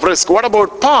amount of risk. What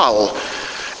about Paul?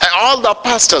 All the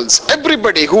apostles,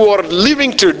 everybody who are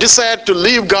living to desire to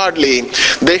live godly,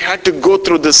 they had to go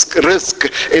through this risk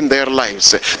in their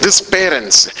lives. These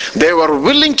parents, they were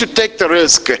willing to take the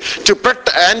risk to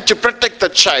protect the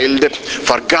child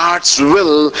for God's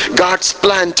will, God's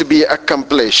plan to be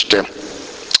accomplished.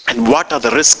 And what are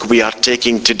the risks we are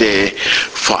taking today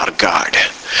for God?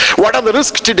 What are the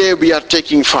risks today we are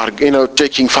taking for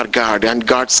God and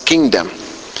God's kingdom?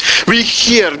 We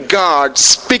hear God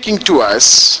speaking to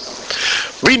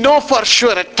us. We know for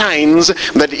sure at times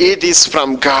that it is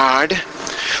from God.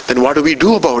 Then what do we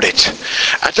do about it?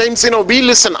 At times,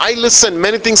 I listen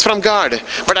many things from God,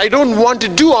 but I don't want to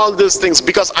do all those things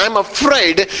because I'm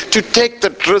afraid to take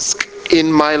that risk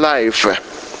in my life.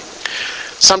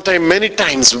 Sometimes, many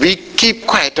times, we keep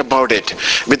quiet about it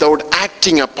without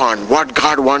acting upon what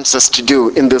God wants us to do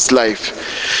in this life.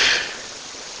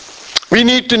 We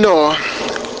need to know,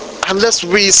 unless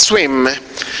we swim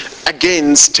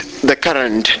against the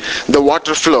current, the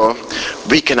water flow,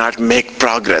 we cannot make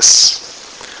progress.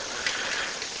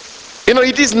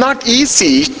 It is not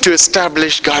easy to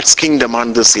establish God's kingdom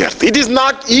on this earth. It is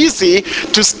not easy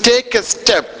to take a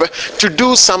step to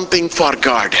do something for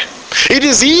God. It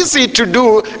is easy to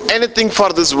do anything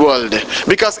for this world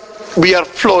because we are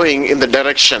flowing in the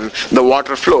direction the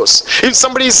water flows. If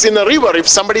somebody is in a river, if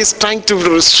somebody is trying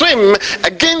to swim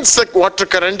against the water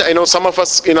current, I know some of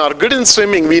us are good in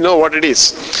swimming, we know what it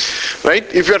is, right?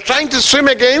 If you are trying to swim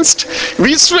against,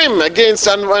 we swim against,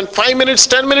 and 5 minutes,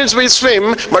 10 minutes we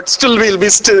swim, but still we'll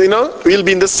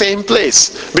be in the same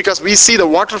place because we see the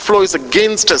water flow is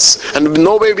against us and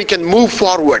no way we can move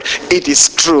forward. It is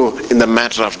true in the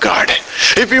matter of God.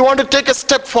 If we want to take a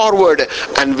step forward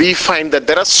and we find that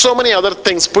there are so many other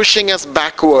things pushing us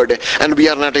backward and we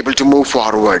are not able to move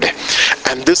forward.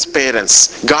 And these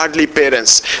parents, godly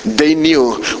parents, they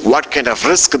knew what kind of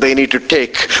risk they need to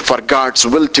take for God's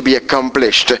will to be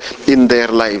accomplished in their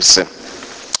lives.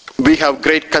 We have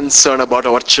great concern about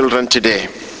our children today.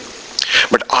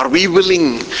 But are we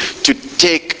willing to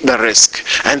take the risk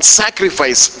and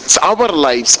sacrifice our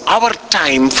lives, our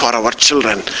time for our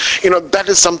children? That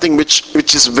is something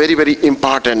which is very, very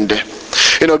important.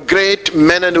 Great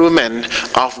men and women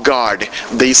of God,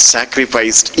 they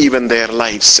sacrificed even their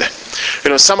lives.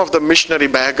 Some of the missionary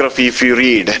biography, if you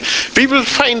read, we will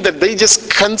find that they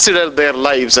just consider their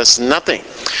lives as nothing.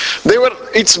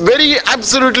 It's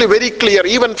absolutely very clear,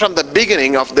 even from the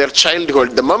beginning of their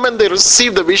childhood, the moment they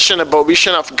received the vision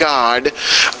of God,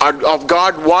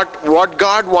 what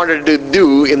God wanted to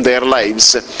do in their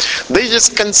lives, they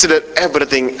just consider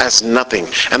everything as nothing.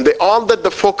 And all that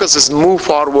the focus is move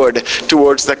forward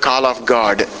towards the call of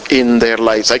God in their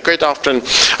lives. I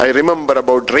remember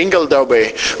about Ringel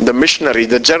Daube,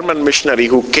 the German missionary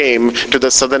who came to the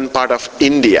southern part of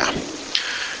India.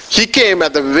 He came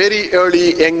at a very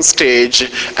early young stage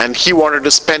and he wanted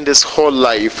to spend his whole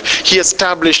life. He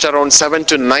established around 7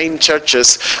 to 9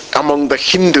 churches among the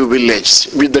Hindu village.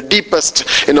 With the deepest,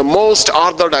 most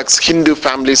orthodox Hindu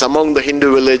families among the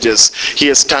Hindu villages, he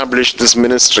established this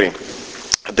ministry.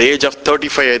 At the age of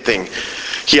 35, I think,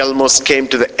 he almost came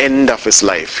to the end of his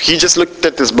life. He just looked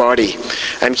at his body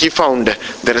and he found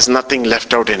there is nothing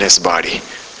left out in his body.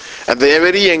 At the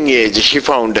very young age, he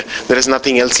found there is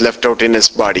nothing else left out in his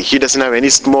body. He doesn't have any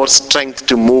more strength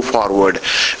to move forward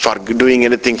for doing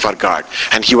anything for God.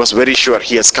 And he was very sure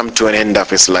he has come to an end of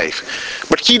his life.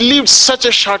 But he lived such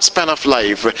a short span of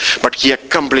life, but he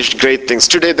accomplished great things.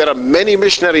 Today there are many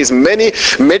missionaries, many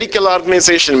medical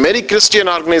organizations, many Christian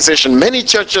organizations, many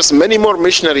churches, many more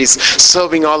missionaries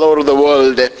serving all over the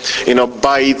world,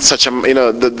 by such a,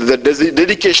 the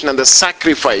dedication and the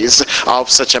sacrifice of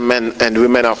such a men and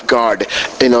women of God,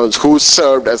 who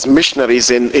served as missionaries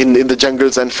in the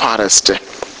jungles and forest.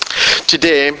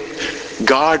 Today,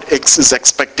 God is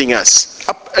expecting us,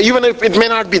 even if it may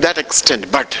not be that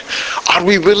extent, but are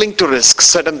we willing to risk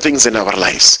certain things in our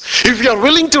lives? If we are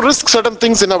willing to risk certain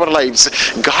things in our lives,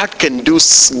 God can do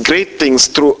great things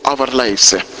through our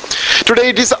lives. Today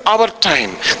it is our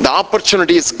time. The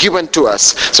opportunity is given to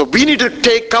us. So we need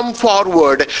to come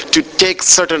forward to take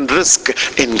certain risk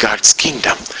in God's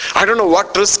kingdom. I don't know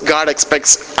what risk God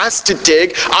expects us to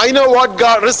take. I know what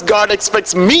risk God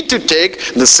expects me to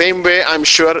take. The same way I'm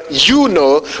sure you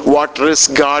know what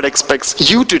risk God expects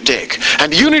you you to take.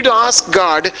 And you need to ask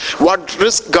God, what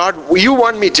risk, God, you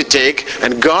want me to take?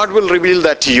 And God will reveal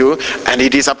that to you. And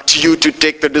it is up to you to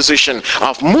take the decision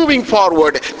of moving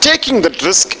forward, taking that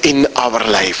risk in our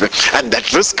life. And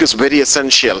that risk is very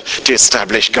essential to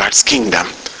establish God's kingdom.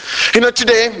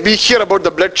 Today we hear about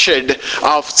the bloodshed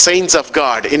of saints of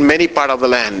God in many parts of the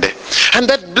land. And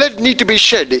that blood need to be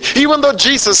shed. Even though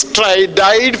Jesus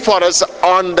died for us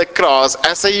on the cross,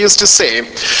 as I used to say,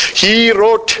 he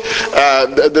wrote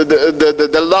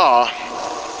the law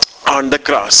on the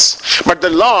cross. But the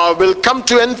law will come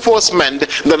to enforcement.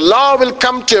 The law will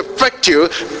come to effect you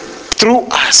through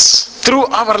us, through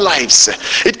our lives.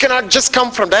 It cannot just come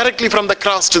directly from the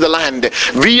cross to the land.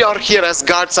 We are here as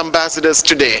God's ambassadors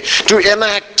today to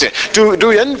enact,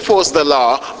 to enforce the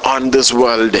law on this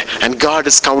world. And God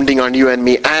is counting on you and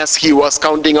me, as he was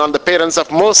counting on the parents of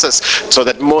Moses, so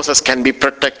that Moses can be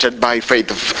protected by faith.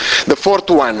 The fourth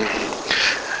one,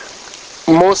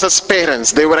 Moses'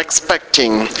 parents, they were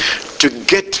expecting to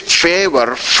get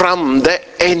favor from the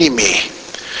enemy.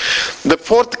 The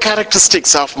fourth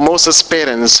characteristics of Moses'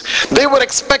 parents, they were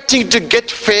expecting to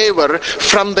get favor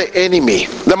from the enemy.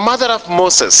 The mother of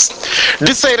Moses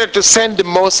decided to send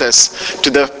Moses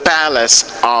to the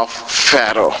palace of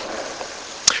Pharaoh.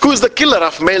 Who is the killer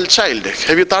of male child?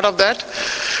 Have you thought of that?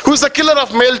 Who is the killer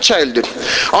of male child?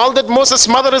 All that Moses'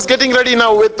 mother is getting ready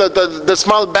now with the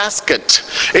small basket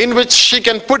in which she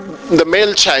can put the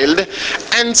male child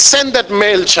and send that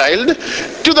male child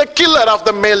to the killer of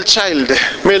the male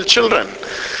children.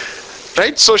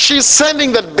 Right? So she's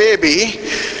sending that baby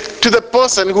to the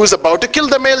person who is about to kill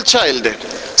the male child.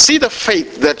 See the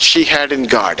faith that she had in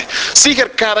God. See her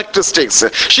characteristics.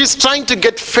 She's trying to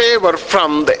get favor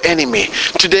from the enemy.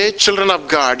 Today, children of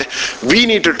God, we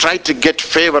need to try to get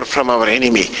favor from our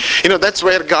enemy. That's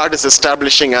where God is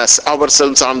establishing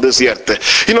ourselves on this earth.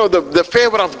 The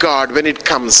favor of God, when it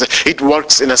comes, it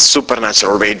works in a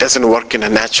supernatural way. It doesn't work in a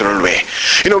natural way.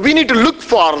 We need to look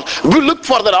for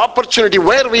that opportunity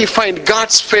where we find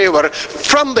God's favor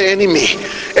from the enemy.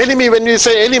 Enemy, when we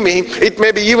say enemy, it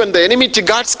may be even the enemy to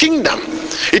God's kingdom.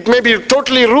 It may be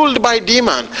totally ruled by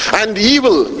demon and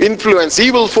evil influence,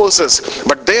 evil forces.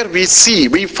 But there we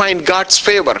find God's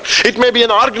favor. It may be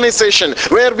an organization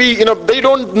where they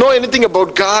don't know anything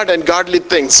about God and godly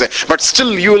things, but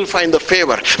still you will find the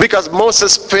favor, because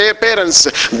Moses'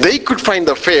 parents, they could find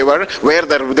the favor where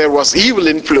there was evil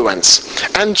influence.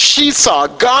 And she saw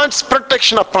God's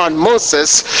protection upon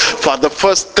Moses for the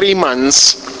first 3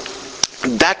 months.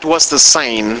 That was the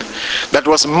sign that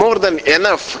was more than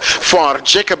enough for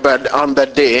Jochebed on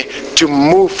that day to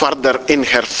move further in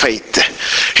her faith.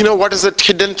 What is that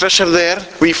hidden treasure there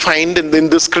we find in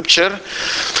the scripture?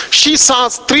 She saw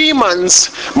 3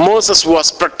 months Moses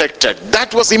was protected.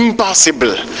 That was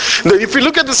impossible. If you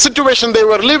look at the situation they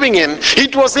were living in,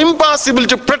 it was impossible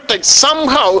to protect.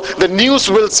 Somehow the news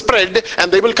will spread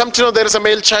and they will come to know there is a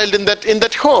male child in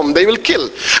that home. They will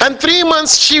kill. And 3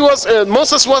 months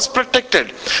Moses was protected.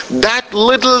 That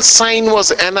little sign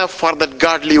was enough for that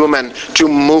godly woman to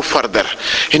move further.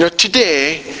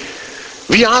 Today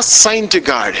we ask sign to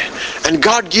God, and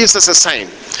God gives us a sign.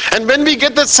 And when we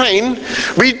get the sign,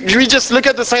 we just look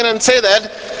at the sign and say that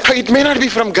it may not be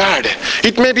from God.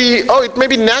 It may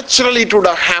be naturally it would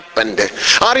have happened.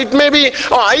 Or it may be,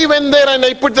 I went there and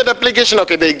I put that application,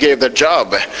 okay, they gave the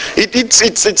job.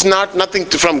 It's nothing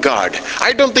from God.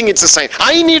 I don't think it's a sign.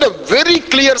 I need a very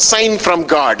clear sign from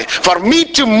God for me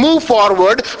to move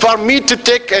forward, for me to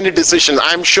take any decision.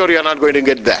 I'm sure you're not going to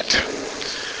get that.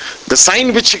 The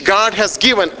sign which God has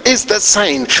given is the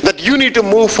sign that you need to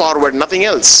move forward, nothing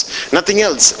else. Nothing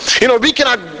else. We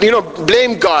cannot,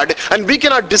 blame God, and we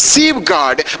cannot deceive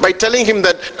God by telling him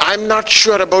that I'm not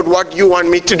sure about what you want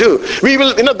me to do. We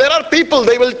will, there are people,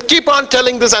 they will keep on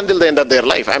telling this until the end of their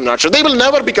life. I'm not sure. They will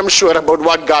never become sure about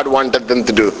what God wanted them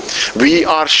to do. We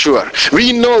are sure.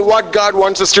 We know what God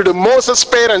wants us to do. Moses'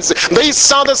 parents, they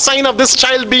saw the sign of this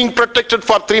child being protected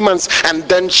for 3 months, and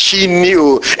then she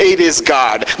knew it is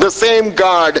God. The same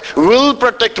God will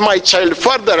protect my child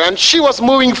further. And she was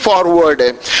moving forward,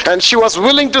 and she was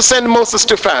willing to send Moses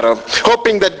to Pharaoh,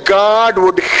 hoping that God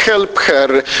would help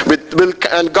her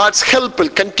and God's help will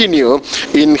continue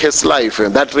in his life.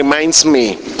 That reminds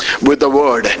me with the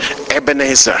word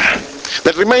Ebenezer.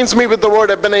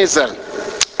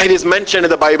 It is mentioned in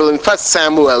the Bible in 1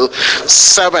 Samuel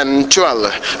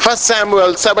 7:12. 1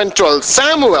 Samuel 7:12.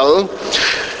 Samuel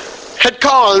had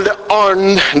called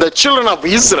on the children of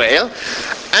Israel,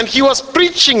 and he was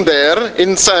preaching there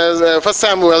in 1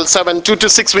 Samuel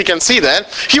 7:2-6. We can see that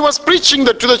he was preaching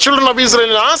to the children of Israel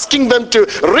and asking them to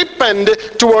repent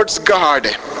towards God.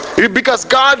 because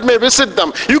God may visit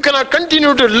them. You cannot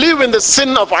continue to live in the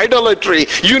sin of idolatry.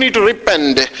 You need to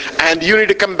repent and you need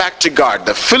to come back to God.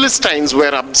 The Philistines were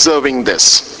observing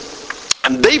this.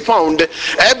 And they found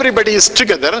everybody is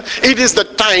together. It is the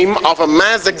time of a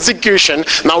mass execution.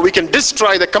 Now we can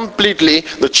destroy completely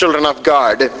the children of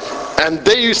God. And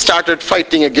they started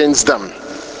fighting against them.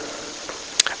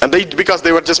 And because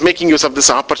they were just making use of this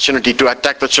opportunity to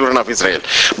attack the children of Israel.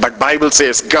 But Bible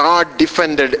says God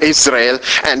defended Israel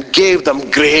and gave them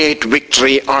great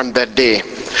victory on that day.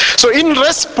 So in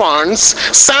response,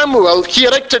 Samuel, he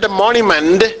erected a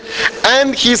monument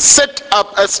and he set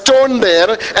up a stone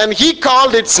there and he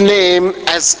called its name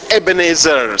as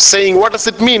Ebenezer, saying, what does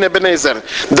it mean, Ebenezer?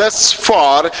 Thus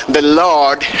far the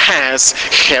Lord has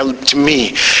helped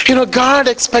me. God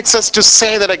expects us to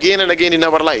say that again and again in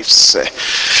our lives.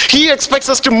 He expects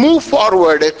us to move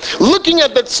forward, looking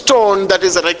at that stone that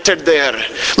is erected there,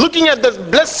 looking at the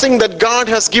blessing that God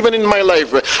has given in my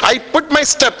life. I put my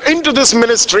step into this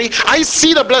ministry. I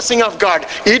see the blessing of God.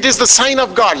 It is the sign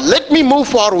of God. Let me move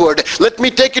forward. Let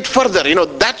me take it further.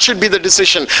 That should be the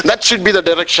decision. That should be the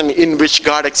direction in which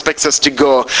God expects us to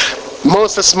go.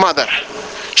 Moses' mother,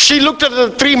 she looked at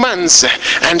the 3 months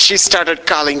and she started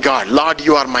calling God, Lord,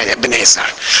 you are my Ebenezer.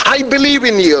 I believe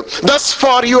in you. Thus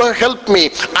far you have helped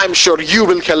me. I'm sure you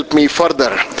will help me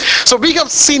further. So we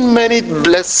have seen many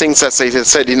blessings, as I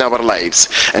said, in our lives.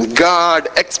 And God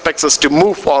expects us to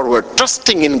move forward,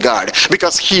 trusting in God,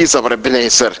 because He is our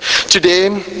Ebenezer. Today,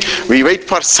 we wait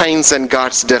for signs and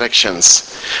God's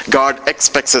directions. God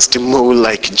expects us to move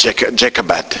like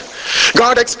Jochebed.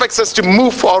 God expects us to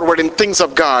move forward in things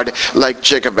of God like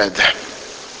Jochebed.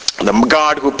 The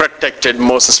God who protected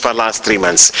Moses for the last 3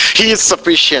 months. He is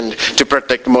sufficient to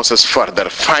protect Moses further.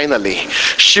 Finally,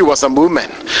 she was a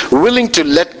woman willing to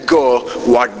let go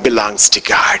what belongs to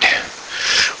God.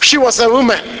 She was a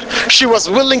woman. She was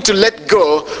willing to let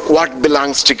go what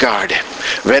belongs to God.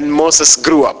 When Moses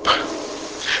grew up,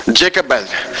 Jochebed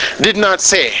did not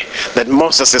say that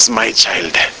Moses is my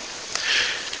child.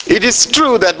 It is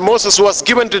true that Moses was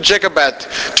given to Jochebed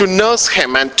to nurse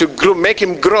him and to make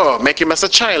him grow, make him as a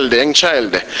child, young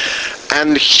child.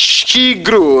 And he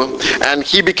grew and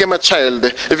he became a child.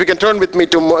 If you can turn with me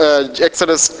to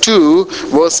Exodus 2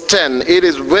 verse 10, it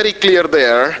is very clear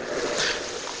there.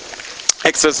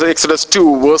 Exodus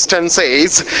 2 verse 10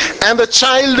 says, and the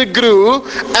child grew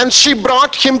and she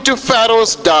brought him to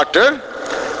Pharaoh's daughter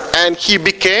and he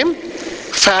became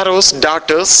Pharaoh's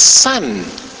daughter's son.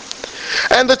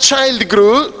 And the child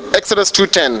grew, Exodus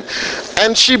 2:10,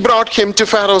 and she brought him to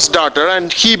Pharaoh's daughter,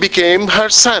 and he became her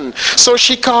son. So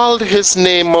she called his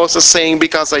name Moses, saying,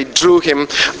 because I drew him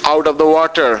out of the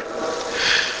water.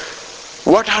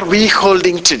 What are we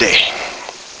holding today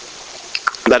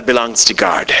that belongs to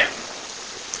God?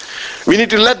 We need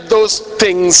to let those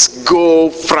things go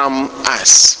from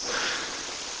us.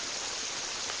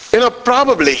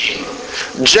 Probably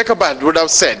Jochebed would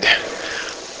have said,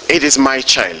 it is my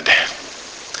child.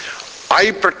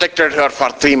 I protected her for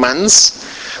 3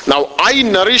 months. Now I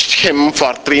nourished him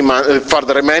for 3 months, for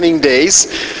the remaining days.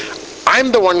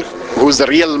 I'm the one who's the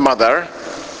real mother.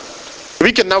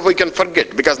 We can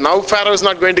forget, because now Pharaoh is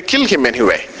not going to kill him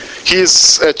anyway. He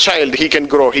is a child. He can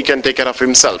grow. He can take care of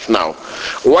himself now.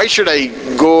 Why should I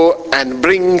go and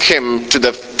bring him to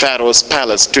the Pharaoh's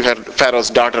palace, to her Pharaoh's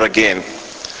daughter again?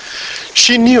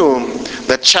 She knew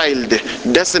the child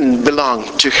doesn't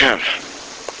belong to her.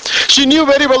 She knew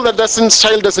very well that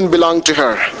child doesn't belong to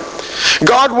her.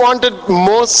 God wanted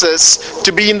Moses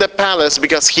to be in the palace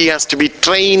because he has to be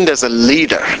trained as a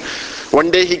leader. One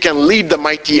day he can lead the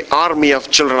mighty army of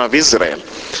children of Israel.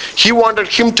 He wanted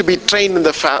him to be trained in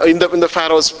the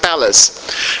Pharaoh's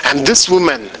palace. And this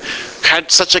woman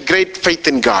had such a great faith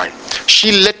in God.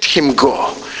 She let him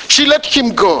go. She let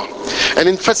him go. And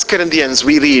in 1 Corinthians,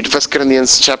 we read 1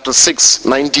 Corinthians chapter 6,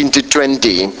 19 to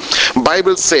 20.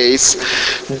 Bible says,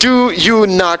 do you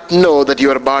not know that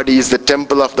your body is the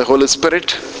temple of the Holy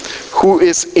Spirit, who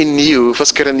is in you? 1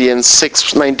 Corinthians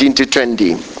 6, 19 to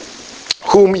 20.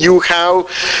 Whom you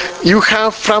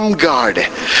have from God,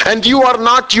 and you are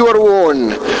not your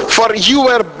own, for you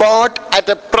were bought at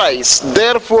a price.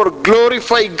 Therefore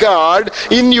glorify God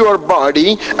in your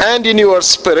body and in your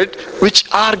spirit, which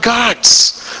are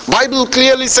God's. Bible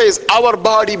clearly says our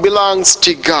body belongs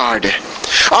to God.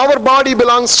 Our body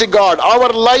belongs to God.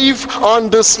 Our life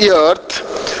on this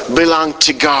earth belongs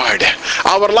to God.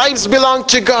 Our lives belong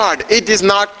to God. It is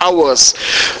not ours.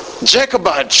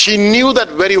 Jochebed, she knew that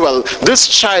very well. This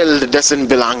child doesn't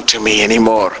belong to me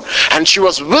anymore. And she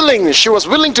was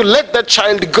willing to let that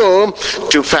child go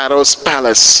to Pharaoh's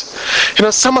palace.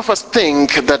 Some of us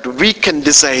think that we can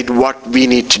decide what we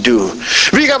need to do.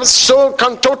 We have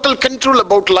total control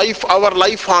about life, our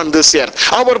life on this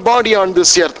earth, our body on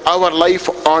this earth, our life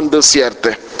on this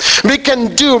earth.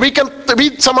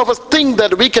 Some of us think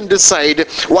that we can decide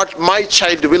what my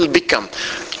child will become.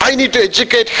 I need to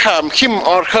educate him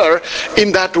or her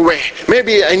in that way.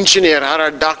 Maybe an engineer or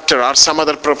a doctor or some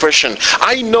other profession.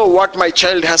 I know what my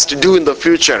child has to do in the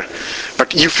future.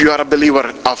 But if you are a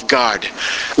believer of God,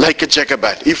 like a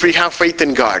Jochebed, if we have faith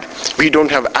in God, we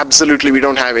don't have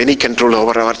any control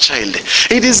over our child.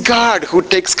 It is God who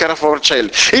takes care of our child.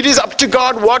 It is up to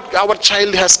God what our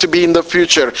child has to be in the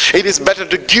future. It is better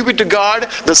to give it to God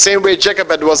the same way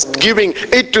Jochebed was giving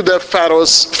it to the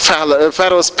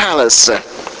Pharaoh's palace.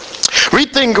 We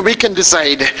think we can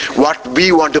decide what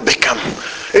we want to become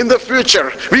in the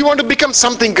future. We want to become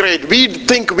something great. We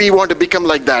think we want to become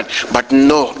like that. But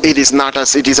no, it is not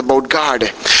us. It is about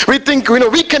God. We think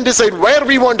we can decide where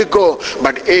we want to go,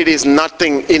 but it is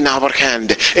nothing in our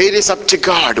hand. It is up to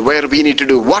God where we need to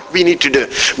do, what we need to do.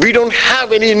 We don't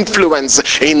have any influence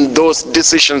in those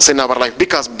decisions in our life,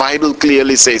 because Bible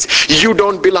clearly says you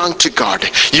don't belong to God.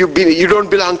 You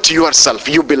don't belong to yourself.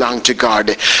 You belong to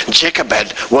God.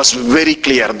 Jochebed was very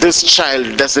clear. This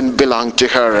child doesn't belong to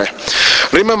her.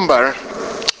 Remember,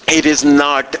 it is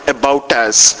not about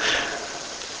us.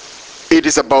 It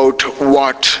is about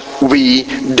what we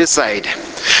decide.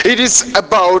 It is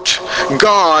about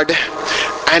God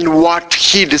and what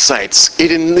He decides. It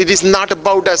is not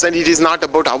about us, and it is not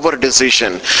about our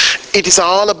decision. It is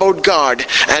all about God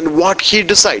and what He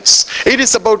decides. It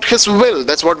is about His will.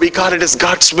 That's what we call it, as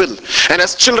God's will. And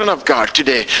as children of God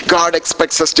today, God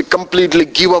expects us to completely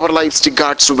give our lives to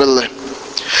God's will.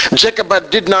 Jochebed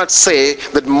did not say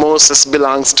that Moses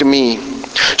belongs to me.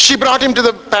 She brought him to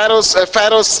the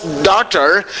Pharaoh's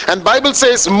daughter, and Bible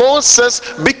says Moses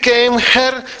became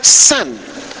her son.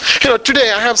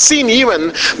 Today I have seen even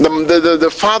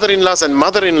the father-in-laws and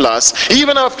mother-in-laws,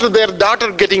 even after their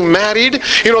daughter getting married,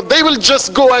 they will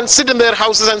just go and sit in their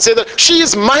houses and say that she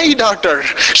is my daughter.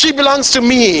 She belongs to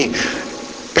me.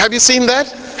 Have you seen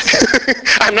that?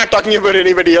 I'm not talking about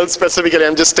anybody else specifically.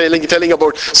 I'm just telling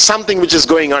about something which is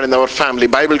going on in our family.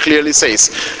 Bible clearly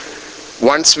says,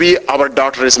 once our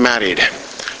daughter is married,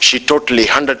 she totally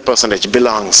 100%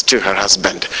 belongs to her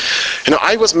husband.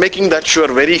 I was making that sure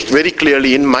very, very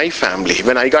clearly in my family.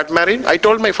 When I got married, I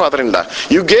told my father-in-law,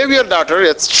 you gave your daughter,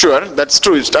 it's sure, that's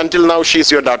true. Until now she's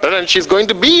your daughter, and she's going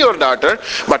to be your daughter,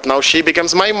 but now she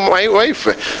becomes my wife.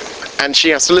 And she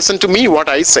has to listen to me what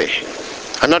I say.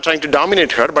 I'm not trying to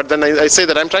dominate her, but then I say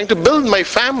that I'm trying to build my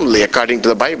family according to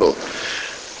the Bible.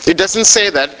 It doesn't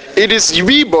say that. It is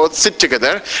we both sit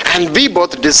together and we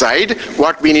both decide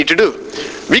what we need to do.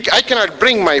 I cannot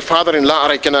bring my father-in-law, or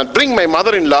I cannot bring my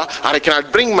mother-in-law, or I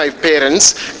cannot bring my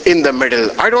parents in the middle.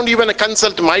 I don't even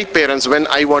consult my parents when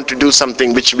I want to do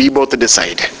something which we both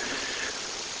decide.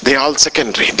 They are all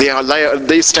secondary. They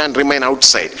remain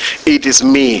outside. It is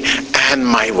me and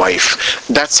my wife.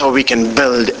 That's how we can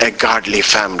build a godly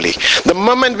family. The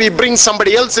moment we bring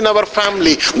somebody else in our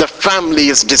family, the family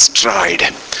is destroyed.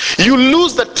 You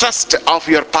lose the trust of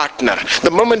your partner the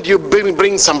moment you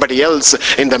bring somebody else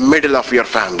in the middle of your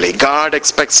family. God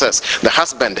expects us, the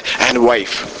husband and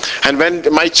wife. And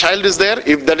when my child is there,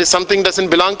 if that is something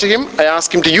doesn't belong to him, I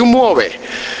ask him to, you move away.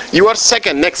 You are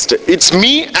second, next. It's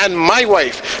me and my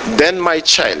wife, then my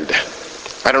child.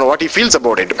 I don't know what he feels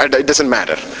about it. It doesn't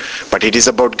matter. But it is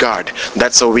about God.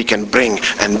 That's how we can bring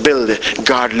and build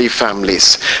godly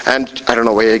families. And I don't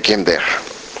know why I came there.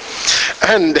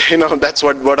 And that's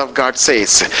what Word of God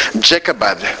says.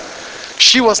 Jochebed,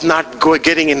 she was not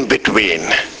getting in between.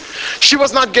 She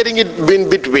was not getting it in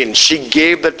between. She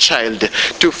gave the child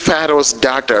to Pharaoh's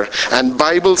daughter. And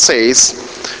Bible says,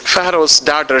 Pharaoh's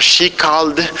daughter, she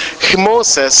called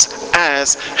Moses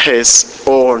as his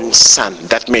own son.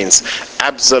 That means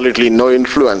absolutely no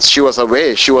influence. She was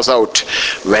away, she was out.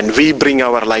 When we bring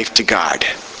our life to God,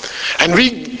 and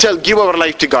we give our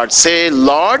life to God, say,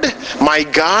 Lord, my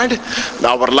God,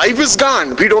 our life is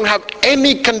gone. We don't have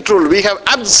any control. We have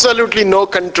absolutely no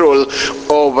control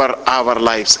over our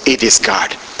lives. It is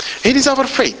God. It is our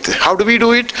faith. How do we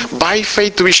do it? By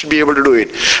faith we should be able to do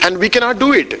it. And we cannot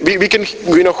do it. We can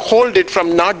hold it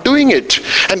from not doing it.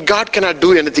 And God cannot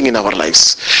do anything in our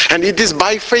lives. And it is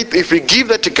by faith, if we give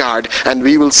that to God, and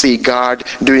we will see God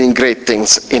doing great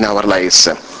things in our lives.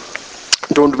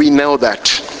 Don't we know that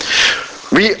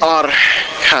we are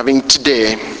having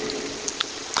today,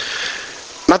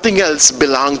 nothing else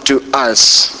belongs to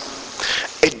us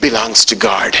It belongs to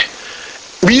God.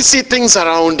 We see things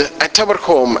around at our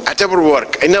home, at our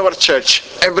work, in our church,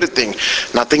 everything.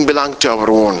 Nothing belongs to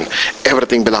our own.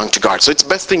 Everything belongs to God. So its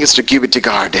best thing is to give it to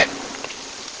God. And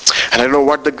I don't know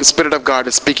what the Spirit of God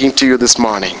is speaking to you this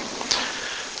morning.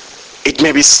 It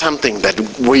may be something that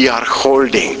we are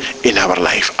holding in our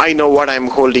life. I know what I'm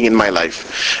holding in my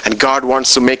life. And God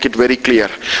wants to make it very clear.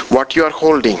 What you are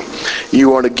holding, you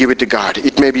want to give it to God.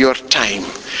 It may be your time.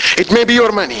 It may be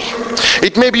your money.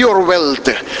 It may be your wealth.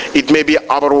 It may be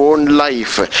our own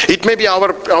life. It may be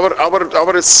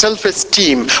our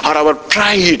self-esteem or our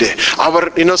pride, our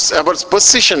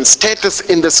position, status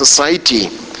in the society,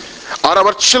 or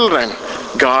our children.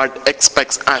 God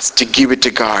expects us to give it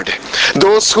to God.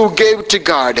 Those who gave to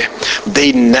God,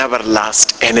 they never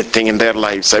lost anything in their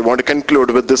lives. I want to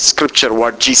conclude with this scripture,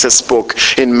 what Jesus spoke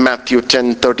in Matthew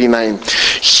 10:39.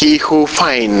 He who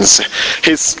finds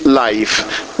his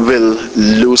life will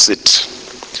lose it.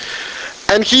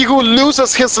 And he who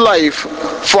loses his life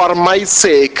for my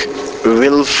sake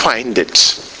will find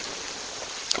it.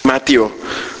 Matthew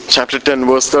chapter 10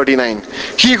 verse 39.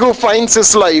 He who finds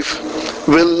his life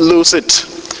will lose it.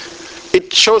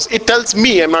 It tells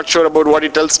me, I'm not sure about what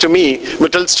it tells to me,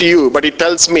 it tells to you, but it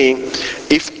tells me,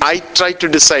 if I try to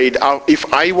decide, if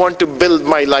I want to build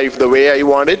my life the way I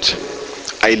want it,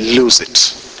 I lose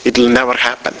it. It will never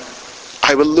happen.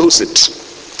 I will lose it.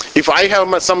 If I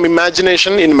have some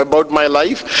imagination about my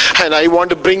life and I want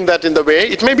to bring that in the way,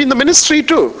 it may be in the ministry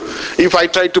too. If I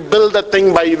try to build that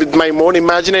thing with my own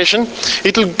imagination,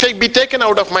 it will be taken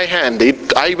out of my hand.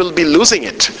 I will be losing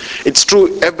it. It's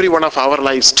true every one of our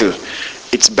lives too.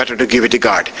 It's better to give it to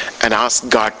God and ask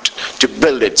God to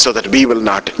build it so that we will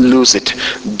not lose it.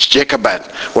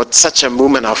 Jochebed was such a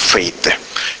woman of faith.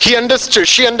 She understood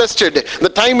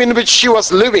the time in which she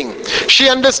was living. She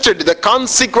understood the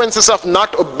consequences of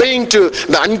not obeying to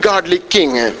the ungodly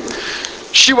king.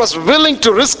 She was willing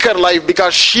to risk her life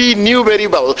because she knew very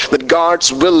well that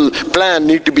God's plan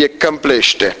need to be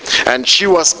accomplished. And she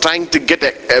was trying to get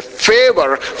a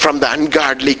favor from the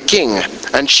ungodly king.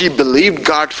 And she believed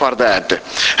God for that.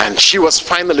 And she was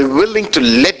finally willing to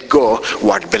let go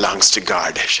what belongs to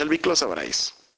God. Shall we close our eyes?